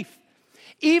safe.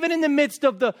 Even in the midst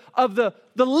of the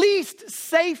least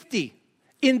safety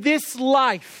in this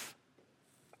life,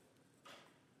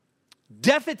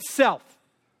 death itself,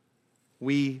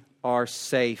 we are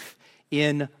safe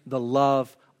in the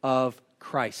love of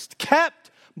Christ,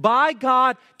 kept by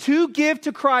God to give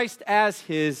to Christ as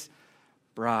his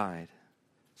bride.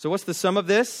 So what's the sum of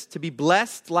this? To be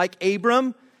blessed like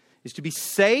Abram is to be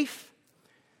safe.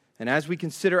 And as we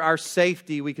consider our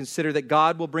safety, we consider that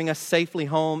God will bring us safely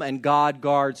home and God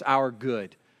guards our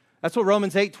good. That's what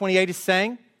Romans 8:28 is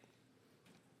saying.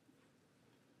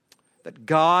 That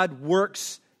God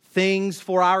works things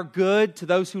for our good to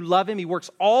those who love him. He works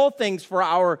all things for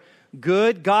our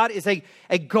good. God is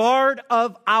a guard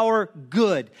of our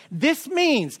good. This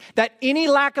means that any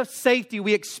lack of safety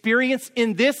we experience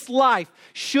in this life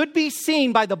should be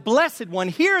seen by the Blessed One.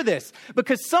 Hear this,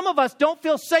 because some of us don't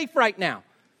feel safe right now.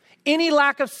 Any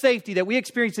lack of safety that we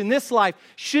experience in this life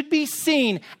should be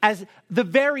seen as the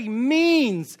very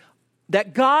means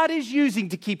that God is using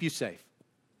to keep you safe.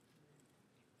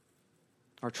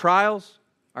 Our trials,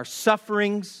 our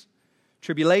sufferings,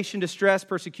 tribulation, distress,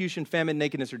 persecution, famine,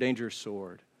 nakedness, or danger, or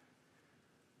sword.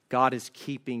 God is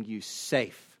keeping you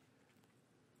safe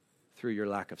through your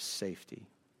lack of safety.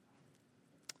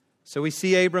 So we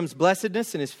see Abram's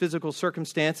blessedness in his physical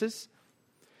circumstances,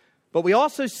 but we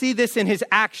also see this in his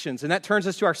actions, and that turns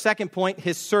us to our second point,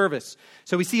 his service.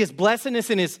 So we see his blessedness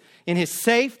in his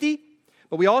safety,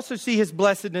 but we also see his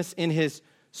blessedness in his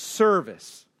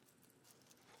service.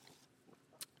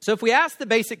 So if we ask the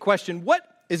basic question, what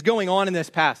is going on in this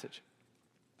passage?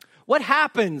 What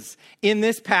happens in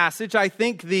this passage? I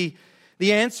think the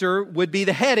answer would be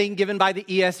the heading given by the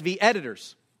ESV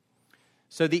editors.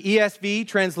 So the ESV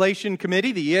translation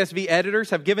committee, the ESV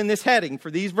editors have given this heading for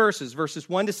these verses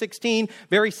 1 to 16.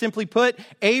 Very simply put,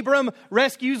 Abram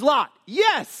rescues Lot.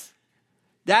 Yes,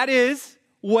 that is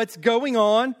what's going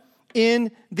on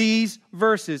in these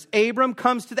verses. Abram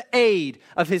comes to the aid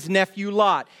of his nephew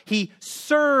Lot. He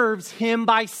serves him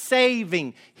by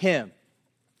saving him.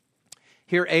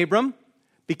 Here Abram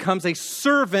becomes a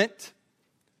servant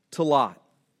to Lot.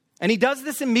 And he does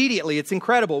this immediately. It's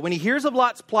incredible. When he hears of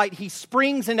Lot's plight, he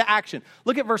springs into action.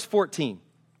 Look at verse 14.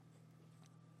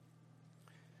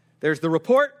 There's the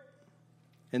report,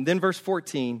 and then verse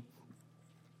 14.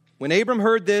 When Abram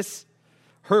heard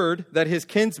that his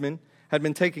kinsman had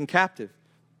been taken captive,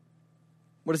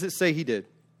 what does it say he did?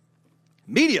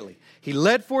 Immediately, he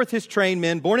led forth his trained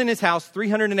men, born in his house,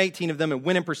 318 of them, and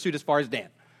went in pursuit as far as Dan.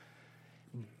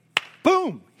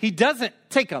 Boom! He doesn't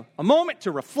take a moment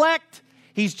to reflect.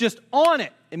 He's just on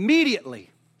it immediately.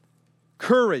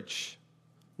 Courage,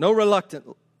 no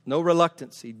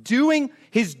reluctancy, doing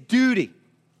his duty,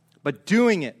 but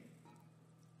doing it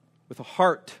with a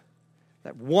heart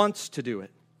that wants to do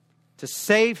it, to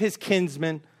save his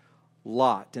kinsman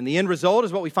Lot. And the end result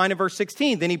is what we find in verse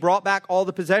 16. Then he brought back all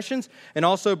the possessions and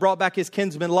also brought back his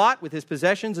kinsman Lot with his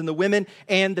possessions and the women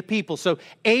and the people. So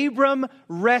Abram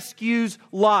rescues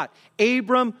Lot.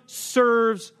 Abram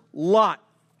serves Lot.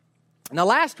 Now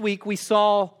last week we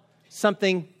saw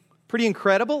something pretty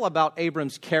incredible about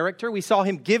Abram's character. We saw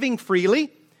him giving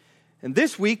freely. And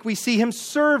this week we see him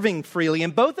serving freely.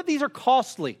 And both of these are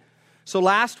costly. So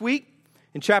last week,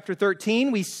 in chapter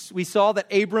 13, we saw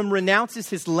that Abram renounces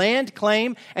his land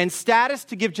claim and status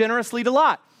to give generously to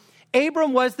Lot.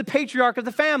 Abram was the patriarch of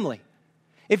the family.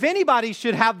 If anybody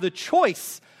should have the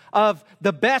choice of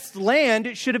the best land,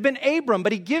 it should have been Abram.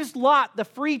 But he gives Lot the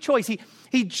free choice.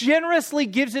 He generously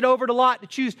gives it over to Lot to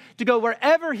choose to go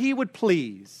wherever he would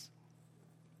please.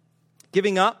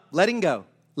 Giving up, letting go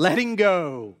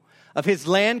of his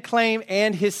land claim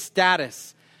and his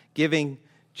status, giving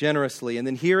generously. And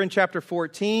then here in chapter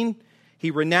 14,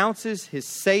 he renounces his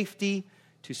safety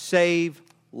to save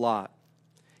Lot.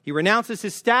 He renounces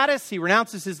his status, he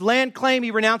renounces his land claim,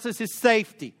 he renounces his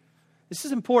safety. This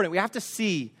is important. We have to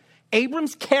see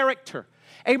Abram's character.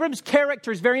 Abram's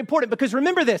character is very important because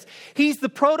remember this, he's the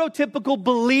prototypical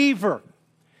believer,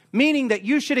 meaning that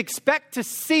you should expect to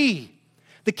see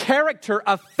the character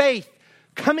of faith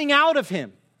coming out of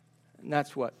him. And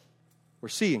that's what we're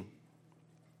seeing.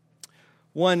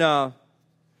 One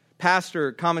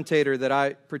pastor, commentator that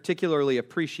I particularly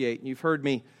appreciate, and you've heard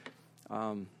me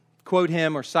quote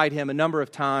him or cite him a number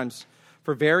of times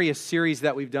for various series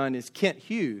that we've done, is Kent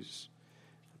Hughes,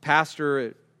 pastor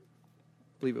at,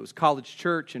 I believe it was College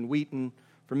Church in Wheaton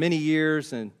for many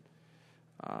years, and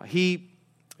he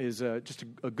is just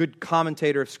a good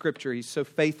commentator of Scripture. He's so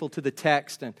faithful to the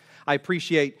text, and I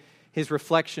appreciate his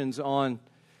reflections on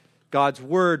God's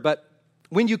Word. But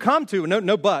when you come to,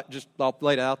 no but, just I'll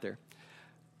lay it out there.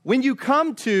 when you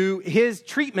come to his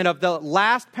treatment of the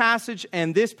last passage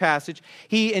and this passage,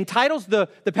 he entitles the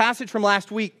passage from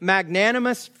last week,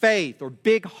 Magnanimous Faith, or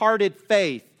Big-Hearted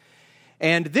Faith.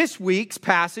 And this week's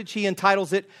passage, he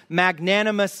entitles it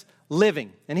Magnanimous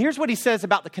Living. And here's what he says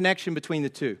about the connection between the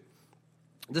two.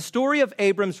 The story of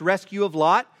Abram's rescue of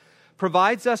Lot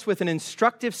provides us with an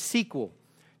instructive sequel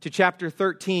to chapter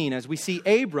 13, as we see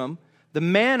Abram, the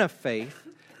man of faith,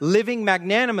 living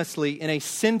magnanimously in a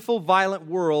sinful, violent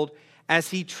world as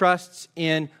he trusts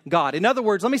in God. In other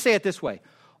words, let me say it this way.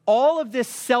 All of this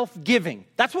self-giving,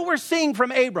 that's what we're seeing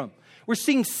from Abram. We're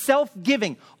seeing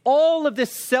self-giving. All of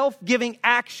this self-giving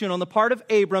action on the part of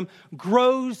Abram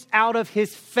grows out of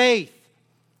his faith.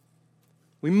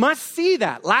 We must see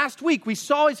that. Last week, we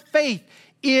saw his faith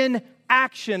in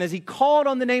action as he called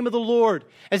on the name of the Lord,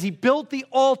 as he built the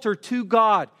altar to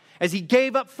God, as he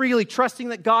gave up freely, trusting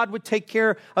that God would take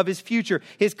care of his future.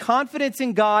 His confidence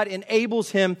in God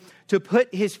enables him to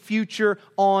put his future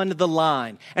on the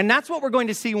line. And that's what we're going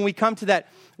to see when we come to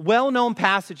that well-known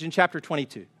passage in chapter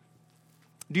 22.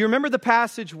 Do you remember the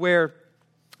passage where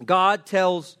God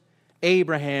tells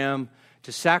Abraham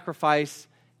to sacrifice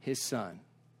his son?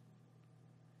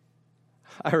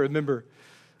 I remember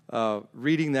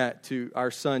reading that to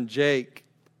our son Jake,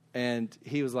 and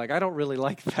he was like, I don't really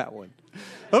like that one.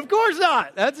 Of course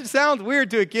not. That sounds weird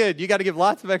to a kid. You got to give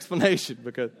lots of explanation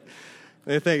because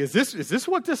they think, is this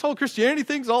what this whole Christianity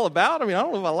thing's all about? I mean, I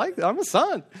don't know if I like that. I'm a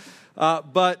son.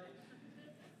 But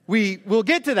we'll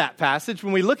get to that passage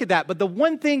when we look at that. But the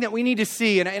one thing that we need to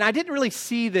see, and I didn't really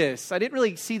see this. I didn't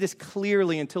really see this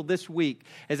clearly until this week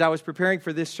as I was preparing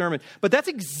for this sermon. But that's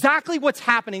exactly what's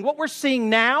happening. What we're seeing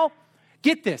now,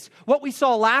 get this. What we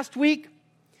saw last week,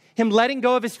 him letting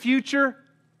go of his future.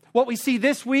 What we see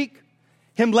this week,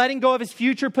 him letting go of his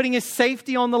future, putting his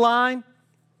safety on the line,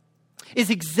 is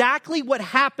exactly what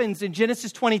happens in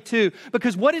Genesis 22.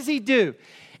 Because what does he do?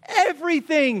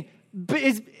 Everything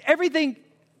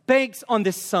banks on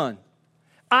this son.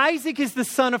 Isaac is the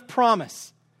son of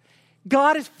promise.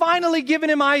 God has finally given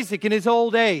him Isaac in his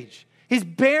old age. His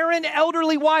barren,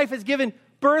 elderly wife has given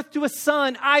birth to a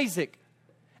son, Isaac.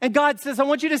 And God says, I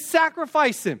want you to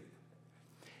sacrifice him.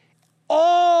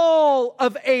 All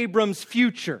of Abram's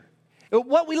future.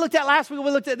 What we looked at last week, what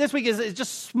we looked at this week is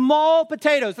just small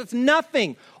potatoes. That's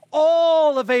nothing.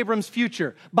 All of Abram's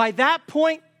future, by that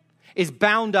point, is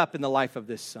bound up in the life of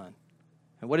this son.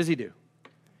 And what does he do?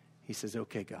 He says,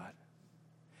 okay, God.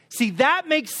 See, that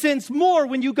makes sense more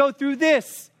when you go through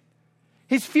this.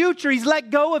 His future, he's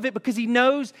let go of it because he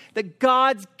knows that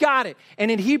God's got it.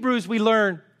 And in Hebrews, we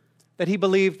learn that he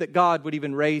believed that God would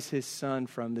even raise his son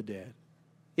from the dead.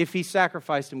 If he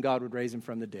sacrificed him, God would raise him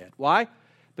from the dead. Why?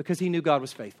 Because he knew God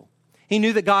was faithful. He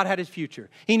knew that God had his future.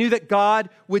 He knew that God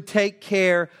would take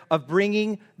care of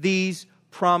bringing these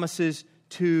promises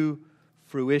to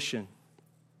fruition.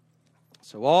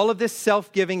 So all of this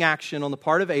self-giving action on the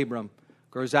part of Abram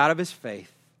grows out of his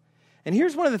faith. And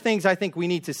here's one of the things I think we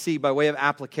need to see by way of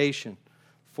application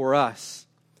for us.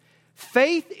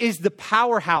 Faith is the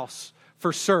powerhouse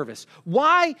for service.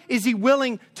 Why is he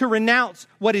willing to renounce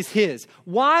what is his?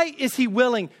 Why is he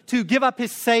willing to give up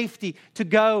his safety to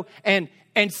go and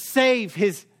save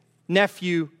his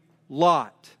nephew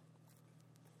Lot?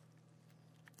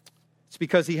 It's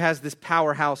because he has this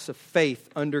powerhouse of faith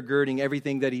undergirding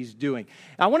everything that he's doing.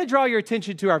 I want to draw your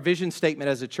attention to our vision statement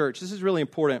as a church. This is really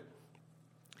important.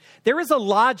 There is a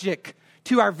logic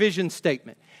to our vision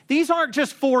statement. These aren't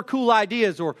just four cool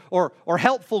ideas or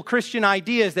helpful Christian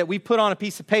ideas that we put on a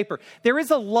piece of paper. There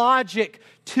is a logic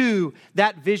to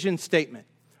that vision statement.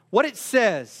 What it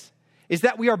says is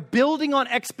that we are building on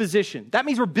exposition. That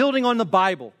means we're building on the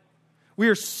Bible. We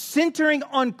are centering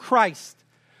on Christ.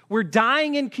 We're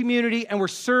dying in community and we're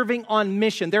serving on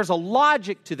mission. There's a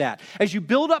logic to that. As you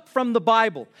build up from the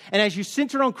Bible and as you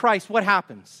center on Christ, what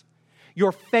happens?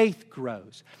 Your faith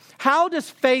grows. How does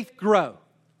faith grow?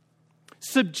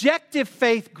 Subjective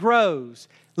faith grows.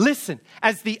 Listen,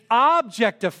 as the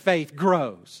object of faith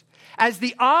grows. As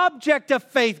the object of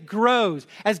faith grows,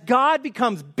 as God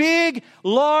becomes big,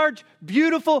 large,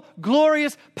 beautiful,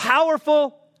 glorious,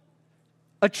 powerful,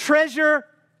 a treasure,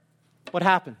 what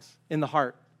happens in the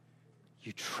heart?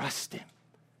 You trust him.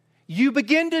 You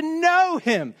begin to know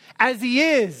him as he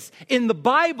is in the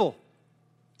Bible,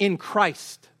 in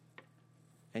Christ.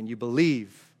 And you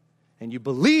believe. And you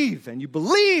believe, and you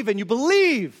believe, and you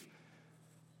believe.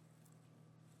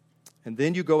 And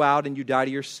then you go out and you die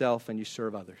to yourself and you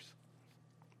serve others.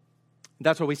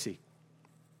 That's what we see.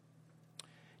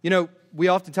 You know,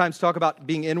 we oftentimes talk about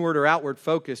being inward or outward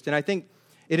focused, and I think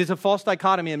It is a false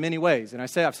dichotomy in many ways, and I've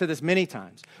said this many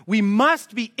times. We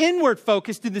must be inward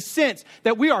focused in the sense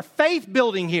that we are faith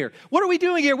building here. What are we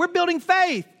doing here? We're building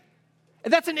faith.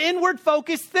 And that's an inward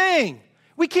focused thing.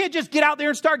 We can't just get out there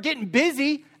and start getting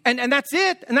busy, and that's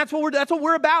it. And that's what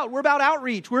we're about. We're about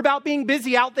outreach. We're about being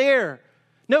busy out there.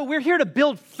 No, we're here to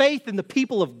build faith in the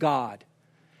people of God.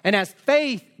 And as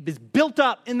faith is built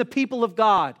up in the people of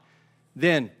God,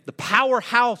 then the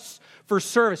powerhouse for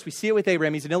service, we see it with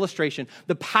Abraham, he's an illustration.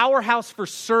 The powerhouse for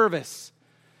service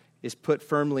is put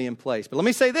firmly in place. But let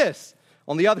me say this,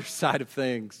 on the other side of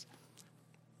things,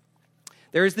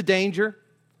 there is the danger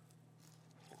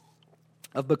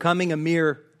of becoming a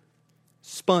mere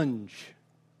sponge.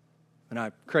 And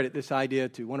I credit this idea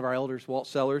to one of our elders, Walt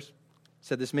Sellers,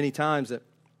 said this many times, that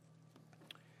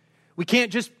we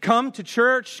can't just come to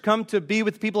church, come to be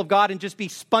with the people of God and just be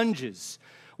sponges,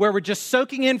 where we're just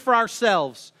soaking in for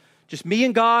ourselves. Just me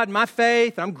and God, my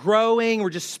faith, I'm growing, we're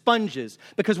just sponges.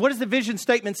 Because what does the vision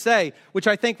statement say, which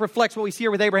I think reflects what we see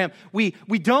here with Abraham? We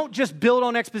don't just build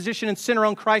on exposition and center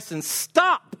on Christ and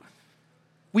stop.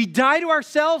 We die to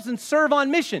ourselves and serve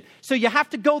on mission. So you have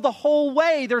to go the whole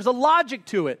way. There's a logic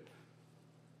to it.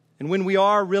 And when we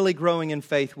are really growing in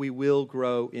faith, we will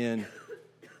grow in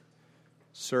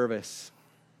service.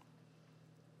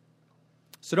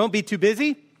 So don't be too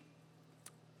busy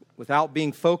without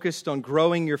being focused on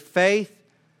growing your faith,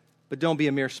 but don't be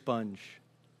a mere sponge.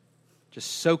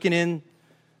 Just soaking in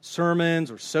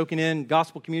sermons or soaking in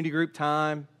gospel community group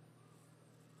time.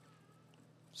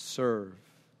 Serve.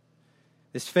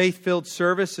 This faith-filled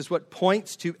service is what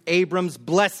points to Abram's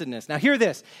blessedness. Now hear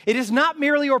this. It is not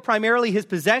merely or primarily his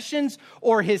possessions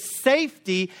or his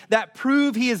safety that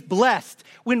prove he is blessed.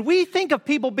 When we think of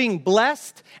people being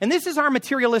blessed, and this is our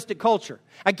materialistic culture,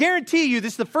 I guarantee you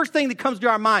this is the first thing that comes to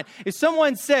our mind. If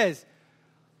someone says,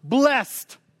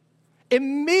 blessed,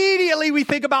 immediately we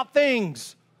think about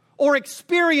things or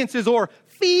experiences or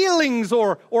feelings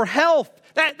or health.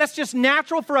 That's just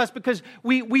natural for us because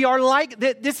we are like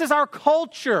that. This is our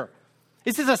culture.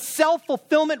 This is a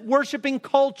self-fulfillment worshiping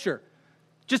culture.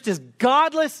 Just as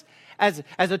godless as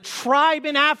a tribe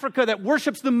in Africa that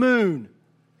worships the moon.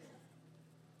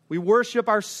 We worship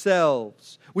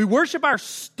ourselves. We worship our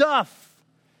stuff.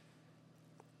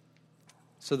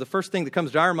 So the first thing that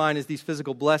comes to our mind is these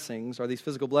physical blessings.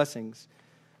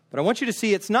 But I want you to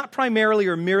see it's not primarily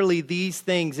or merely these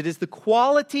things. It is the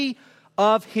quality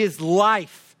of his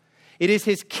life. It is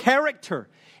his character.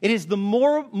 It is the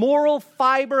moral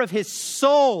fiber of his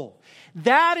soul.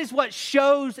 That is what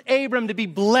shows Abram to be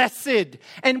blessed.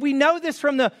 And we know this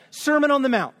from the Sermon on the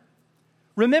Mount.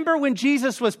 Remember when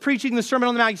Jesus was preaching the Sermon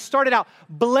on the Mount, he started out,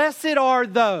 blessed are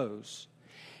those.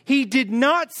 He did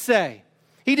not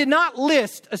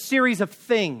list a series of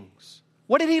things.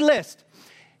 What did he list?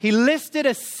 He listed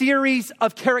a series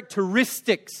of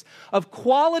characteristics, of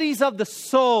qualities of the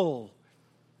soul.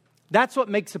 That's what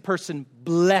makes a person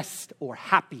blessed or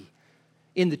happy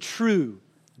in the true,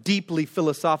 deeply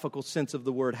philosophical sense of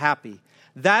the word happy.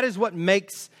 That is what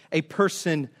makes a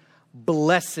person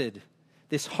blessed.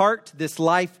 This heart, this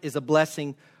life is a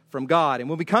blessing from God. And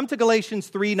when we come to Galatians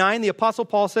 3:9, the Apostle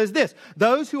Paul says this,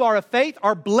 those who are of faith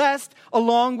are blessed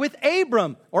along with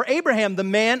Abram, or Abraham, the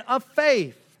man of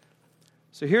faith.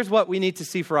 So here's what we need to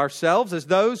see for ourselves as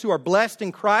those who are blessed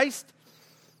in Christ,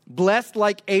 blessed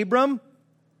like Abram.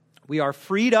 We are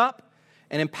freed up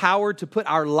and empowered to put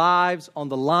our lives on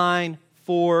the line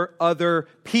for other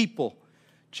people,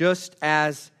 just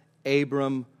as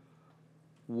Abram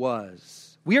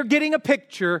was. We are getting a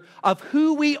picture of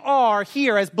who we are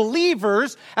here as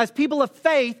believers, as people of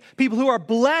faith, people who are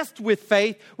blessed with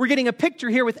faith. We're getting a picture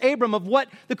here with Abram of what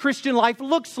the Christian life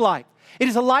looks like. It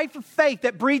is a life of faith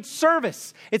that breeds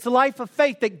service. It's a life of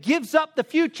faith that gives up the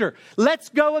future, lets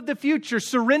go of the future,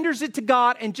 surrenders it to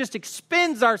God, and just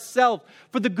expends ourselves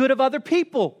for the good of other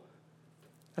people.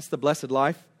 That's the blessed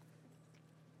life.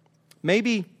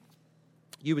 Maybe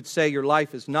you would say your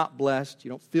life is not blessed, you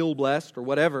don't feel blessed or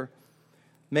whatever.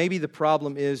 Maybe the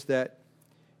problem is that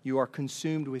you are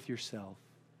consumed with yourself.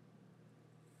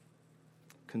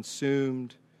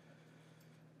 Consumed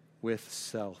with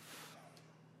self.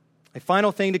 A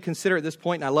final thing to consider at this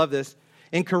point, and I love this,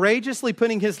 in courageously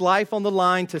putting his life on the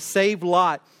line to save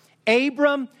Lot,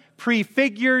 Abram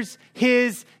prefigures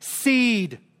his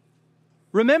seed.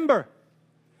 Remember,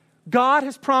 God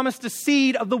has promised a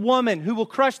seed of the woman who will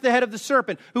crush the head of the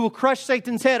serpent, who will crush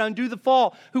Satan's head, undo the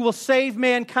fall, who will save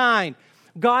mankind.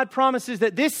 God promises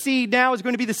that this seed now is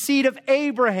going to be the seed of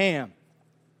Abraham.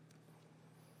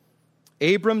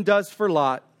 Abram does for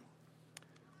Lot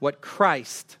what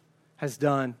Christ has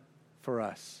done for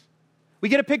us. We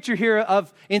get a picture here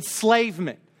of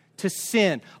enslavement to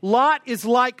sin. Lot is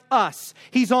like us.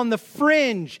 He's on the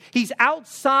fringe. He's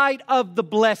outside of the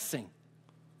blessing.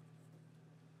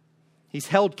 He's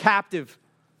held captive.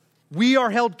 We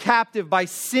are held captive by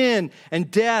sin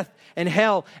and death and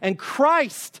hell. And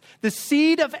Christ, the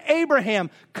seed of Abraham,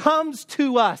 comes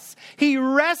to us. He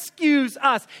rescues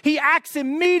us. He acts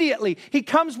immediately. He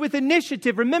comes with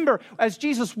initiative. Remember, as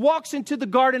Jesus walks into the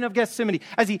Garden of Gethsemane,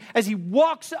 as he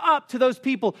walks up to those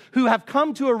people who have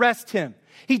come to arrest him,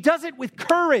 he does it with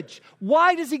courage.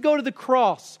 Why does he go to the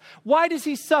cross? Why does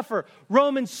he suffer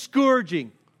Roman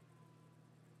scourging?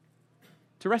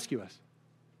 To rescue us.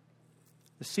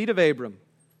 The seed of Abram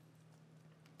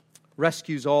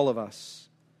rescues all of us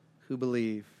who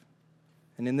believe.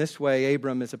 And in this way,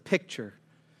 Abram is a picture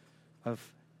of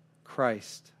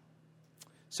Christ.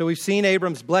 So we've seen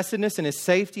Abram's blessedness and his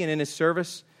safety and in his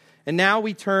service. And now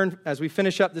we turn, as we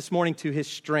finish up this morning, to his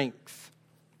strength.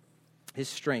 His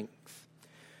strength.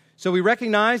 So we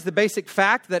recognize the basic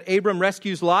fact that Abram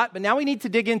rescues Lot, but now we need to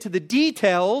dig into the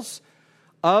details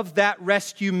of that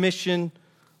rescue mission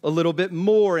a little bit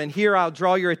more. And here I'll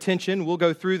draw your attention. We'll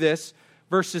go through this.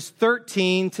 Verses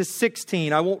 13 to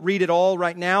 16. I won't read it all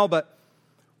right now, but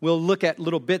we'll look at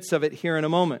little bits of it here in a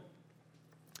moment.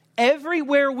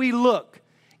 Everywhere we look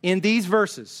in these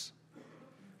verses,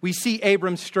 we see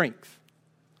Abram's strength.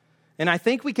 And I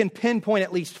think we can pinpoint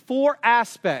at least 4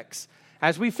 aspects,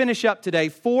 as we finish up today,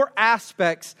 4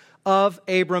 aspects of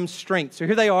Abram's strength. So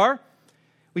here they are.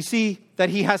 We see that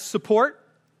he has support,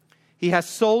 he has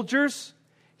soldiers,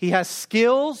 he has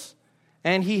skills,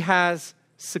 and he has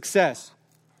success.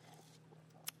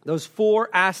 Those 4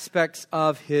 aspects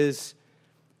of his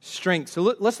strength. So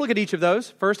let's look at each of those.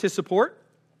 First, his support.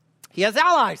 He has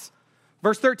allies.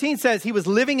 Verse 13 says he was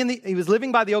living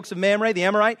by the oaks of Mamre the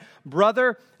Amorite,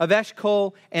 brother of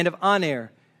Eshcol and of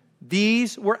Aner.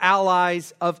 These were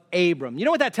allies of Abram. You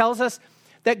know what that tells us?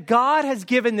 That God has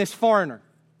given this foreigner,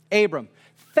 Abram,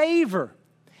 favor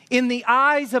in the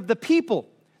eyes of the people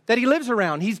that he lives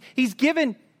around.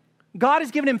 God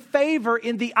has given him favor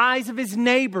in the eyes of his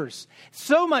neighbors,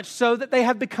 so much so that they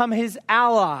have become his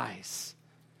allies.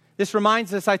 This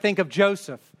reminds us, I think, of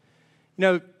Joseph. You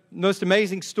know, most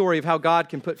amazing story of how God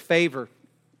can put favor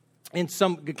in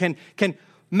can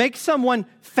make someone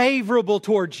favorable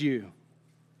towards you,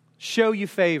 show you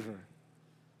favor.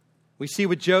 We see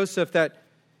with Joseph that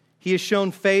he has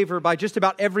shown favor by just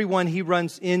about everyone he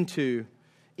runs into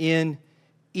in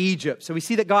Egypt. So we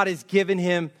see that God has given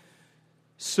him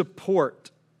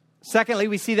support. Secondly,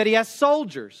 we see that he has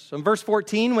soldiers. So in verse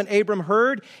 14, when Abram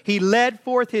heard, he led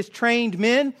forth his trained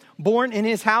men, born in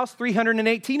his house,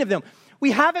 318 of them.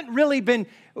 We haven't really been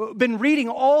reading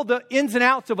all the ins and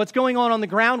outs of what's going on the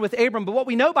ground with Abram, but what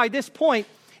we know by this point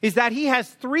is that he has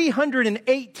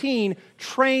 318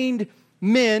 trained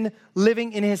men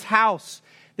living in his house.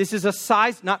 This is a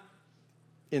size, not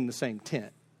in the same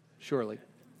tent, surely,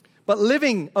 but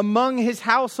living among his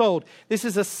household. This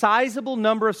is a sizable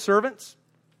number of servants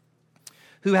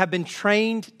who have been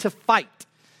trained to fight.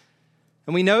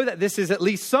 And we know that this is at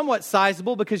least somewhat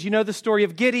sizable because you know the story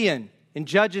of Gideon in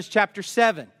Judges chapter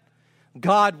 7.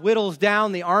 God whittles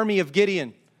down the army of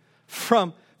Gideon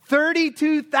from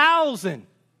 32,000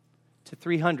 to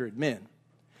 300 men.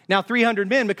 Now 300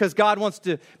 men because God wants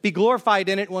to be glorified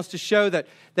in it, wants to show that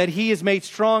he is made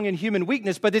strong in human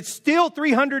weakness, but it's still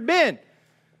 300 men.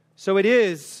 So it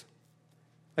is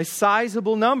a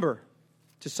sizable number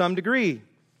to some degree.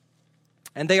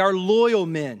 And they are loyal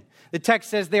men. The text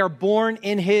says they are born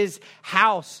in his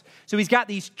house. So he's got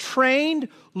these trained,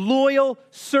 loyal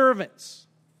servants.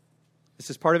 This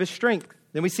is part of his strength.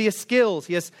 Then we see his skills.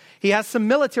 He has some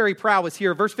military prowess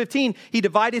here. Verse 15, he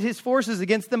divided his forces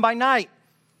against them by night.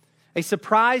 A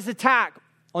surprise attack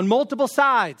on multiple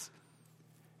sides.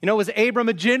 You know, was Abram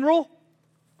a general?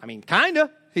 I mean, kind of.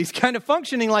 He's kind of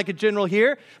functioning like a general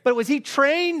here. But was he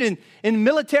trained in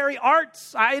military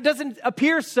arts? It doesn't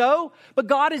appear so. But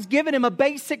God has given him a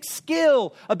basic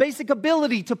skill, a basic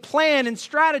ability to plan and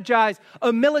strategize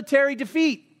a military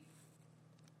defeat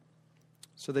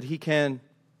so that he can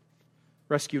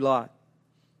rescue Lot.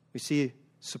 We see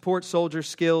support soldier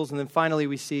skills, and then finally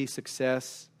we see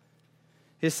success.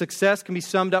 His success can be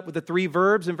summed up with the 3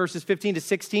 verbs in verses 15 to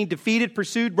 16. Defeated,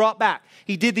 pursued, brought back.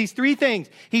 He did these 3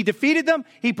 things. He defeated them,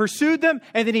 he pursued them,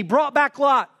 and then he brought back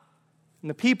Lot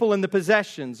and the people and the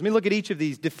possessions. Let me look at each of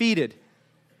these. Defeated.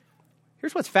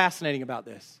 Here's what's fascinating about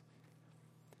this.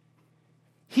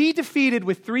 He defeated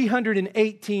with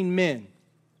 318 men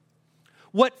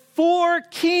what 5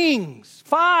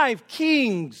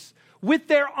 kings with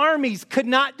their armies could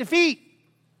not defeat.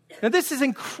 Now this is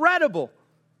incredible.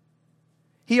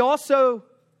 He also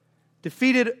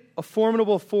defeated a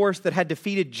formidable force that had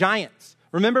defeated giants.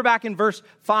 Remember back in verse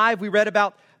 5, we read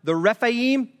about the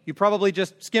Rephaim. You probably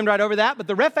just skimmed right over that. But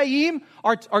the Rephaim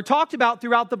are talked about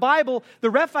throughout the Bible. The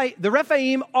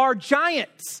Rephaim are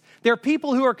giants. They're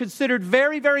people who are considered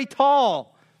very, very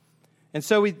tall. And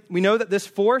so we know that this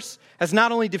force has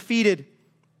not only defeated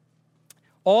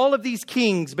all of these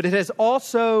kings, but it has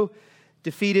also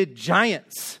defeated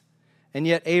giants. And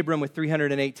yet Abram with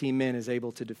 318 men is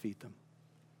able to defeat them.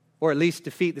 Or at least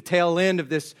defeat the tail end of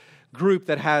this group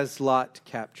that has Lot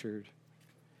captured.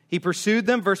 He pursued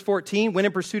them, verse 14, went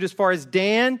in pursuit as far as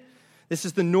Dan. This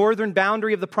is the northern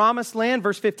boundary of the promised land.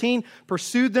 Verse 15,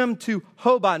 pursued them to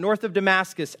Hobah, north of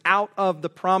Damascus, out of the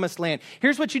promised land.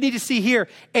 Here's what you need to see here.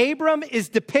 Abram is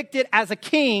depicted as a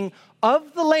king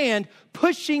of the land,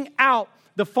 pushing out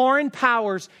the foreign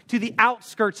powers to the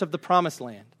outskirts of the promised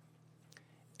land.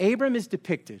 Abram is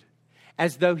depicted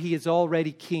as though he is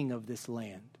already king of this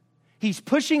land. He's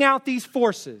pushing out these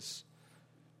forces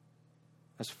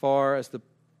as far as the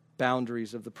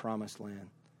boundaries of the promised land.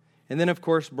 And then, of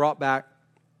course, brought back.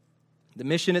 The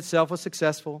mission itself was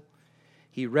successful.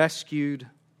 He rescued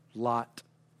Lot.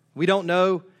 We don't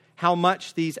know how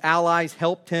much these allies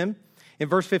helped him. In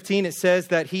verse 15, it says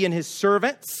that he and his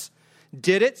servants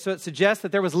did it. So it suggests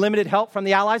that there was limited help from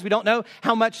the allies. We don't know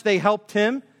how much they helped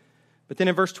him. But then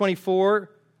in verse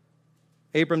 24,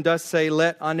 Abram does say,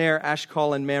 let Aner,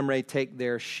 Ashkal, and Mamre take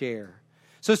their share.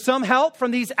 So some help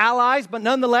from these allies, but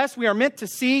nonetheless, we are meant to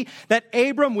see that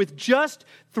Abram, with just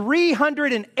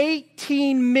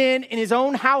 318 men in his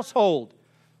own household,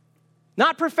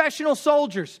 not professional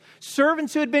soldiers,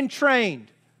 servants who had been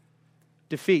trained,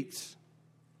 defeats,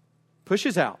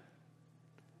 pushes out,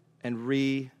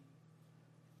 and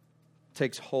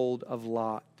takes hold of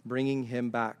Lot, bringing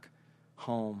him back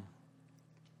home.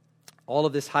 All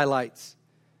of this highlights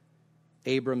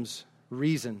Abram's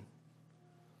reason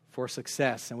for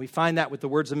success. And we find that with the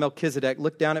words of Melchizedek.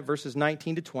 Look down at verses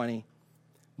 19 to 20.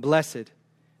 Blessed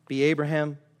be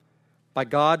Abraham by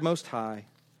God Most High,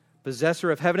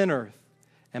 possessor of heaven and earth,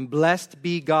 and blessed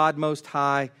be God Most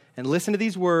High. And listen to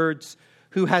these words,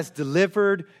 who has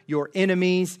delivered your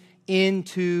enemies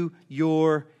into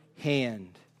your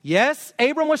hand. Yes,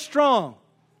 Abram was strong,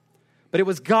 but it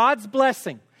was God's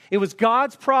blessing. It was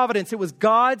God's providence. It was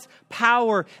God's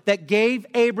power that gave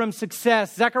Abram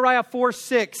success. Zechariah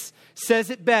 4:6 says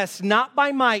it best, not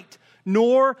by might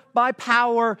nor by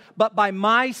power, but by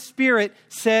my Spirit,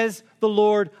 says the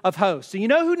Lord of hosts. So you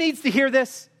know who needs to hear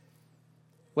this?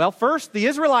 Well, first, the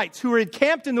Israelites who are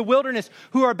encamped in the wilderness,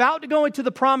 who are about to go into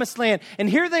the promised land. And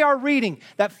here they are reading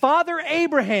that Father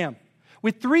Abraham,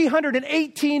 with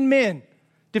 318 men,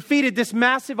 defeated this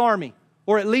massive army,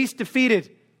 or at least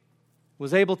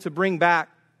was able to bring back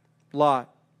Lot.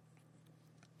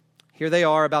 Here they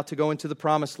are about to go into the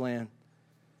promised land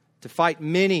to fight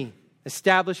many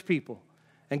established people.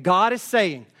 And God is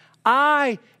saying,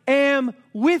 I am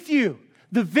with you.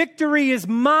 The victory is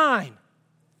mine.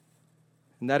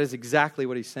 And that is exactly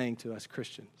what he's saying to us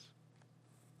Christians.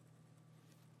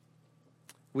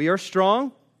 We are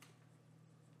strong.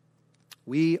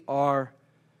 We are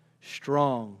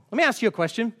strong. Let me ask you a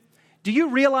question. Do you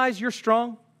realize you're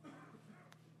strong?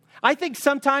 I think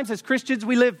sometimes as Christians,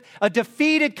 we live a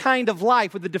defeated kind of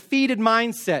life with a defeated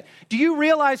mindset. Do you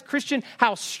realize, Christian,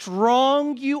 how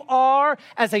strong you are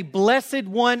as a blessed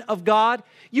one of God?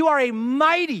 You are a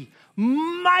mighty,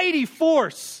 mighty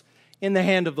force in the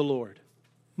hand of the Lord.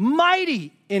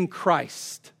 Mighty in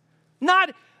Christ.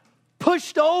 Not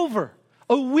pushed over,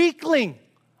 a weakling,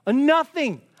 a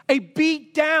nothing, a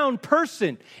beat down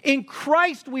person. In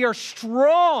Christ, we are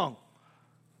strong.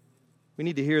 We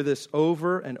need to hear this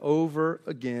over and over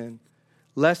again,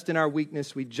 lest in our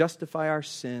weakness we justify our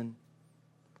sin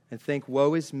and think,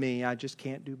 woe is me, I just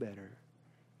can't do better.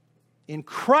 In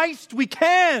Christ we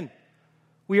can.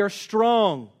 We are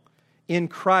strong in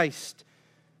Christ,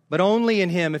 but only in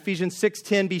Him. Ephesians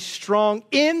 6:10, be strong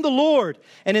in the Lord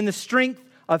and in the strength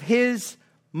of His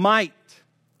might.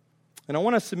 And I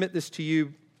want to submit this to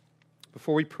you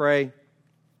before we pray.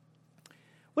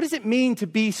 What does it mean to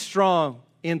be strong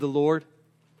in the Lord?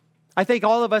 I think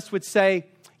all of us would say,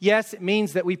 yes, it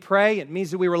means that we pray. It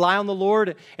means that we rely on the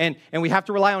Lord and we have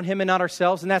to rely on Him and not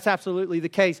ourselves. And that's absolutely the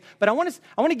case. But I want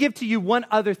to give to you one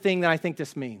other thing that I think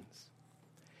this means.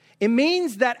 It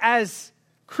means that as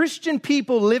Christian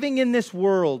people living in this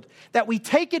world, that we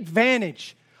take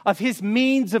advantage of His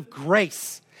means of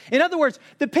grace. In other words,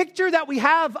 the picture that we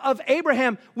have of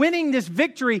Abraham winning this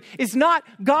victory is not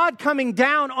God coming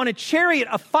down on a chariot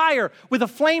of fire with a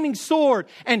flaming sword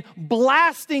and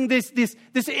blasting this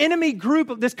enemy group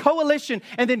of this coalition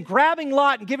and then grabbing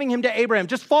Lot and giving him to Abraham.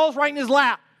 Just falls right in his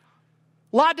lap.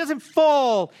 Lot doesn't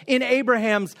fall in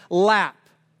Abraham's lap.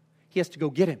 He has to go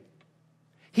get him.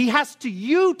 He has to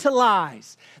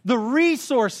utilize the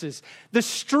resources, the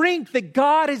strength that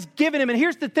God has given him. And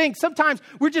here's the thing. Sometimes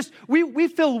we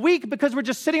feel weak because we're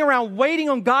just sitting around waiting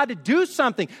on God to do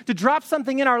something, to drop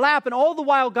something in our lap. And all the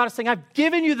while God is saying, I've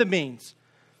given you the means.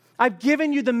 I've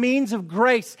given you the means of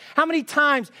grace. How many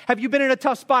times have you been in a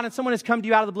tough spot and someone has come to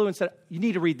you out of the blue and said, you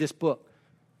need to read this book?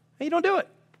 And you don't do it.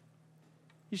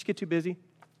 You just get too busy.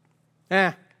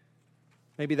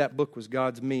 Maybe that book was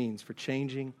God's means for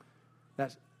changing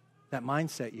that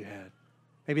mindset you had.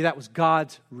 Maybe that was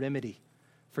God's remedy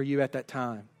for you at that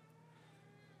time.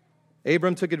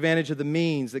 Abram took advantage of the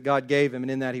means that God gave him,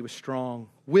 and in that he was strong.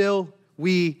 Will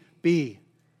we be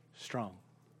strong?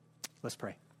 Let's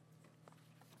pray.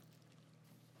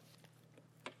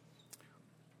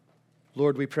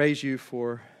 Lord, we praise you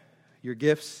for your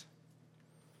gifts.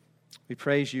 We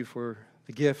praise you for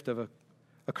the gift of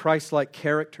a Christ-like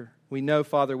character. We know,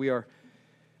 Father, we are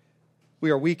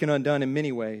weak and undone in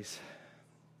many ways.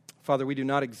 Father, we do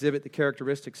not exhibit the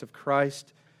characteristics of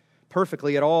Christ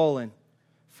perfectly at all, and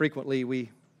frequently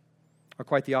we are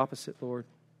quite the opposite, Lord.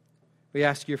 We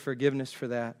ask your forgiveness for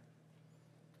that.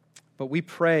 But we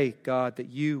pray, God, that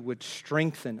you would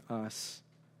strengthen us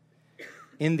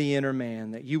in the inner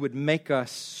man, that you would make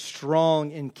us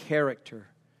strong in character,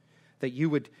 that you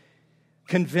would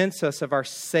convince us of our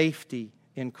safety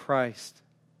in Christ.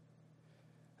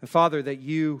 And Father, that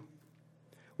you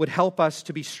would help us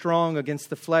to be strong against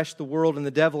the flesh, the world, and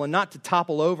the devil, and not to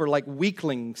topple over like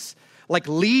weaklings, like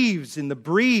leaves in the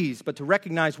breeze, but to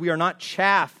recognize we are not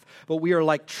chaff, but we are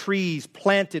like trees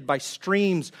planted by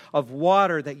streams of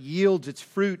water that yields its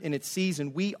fruit in its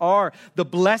season. We are the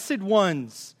blessed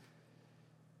ones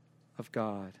of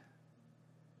God.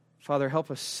 Father,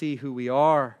 help us see who we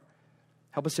are.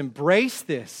 Help us embrace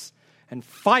this and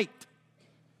fight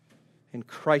in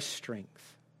Christ's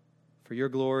strength for your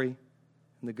glory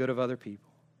and the good of other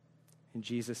people. In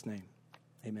Jesus' name,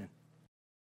 amen.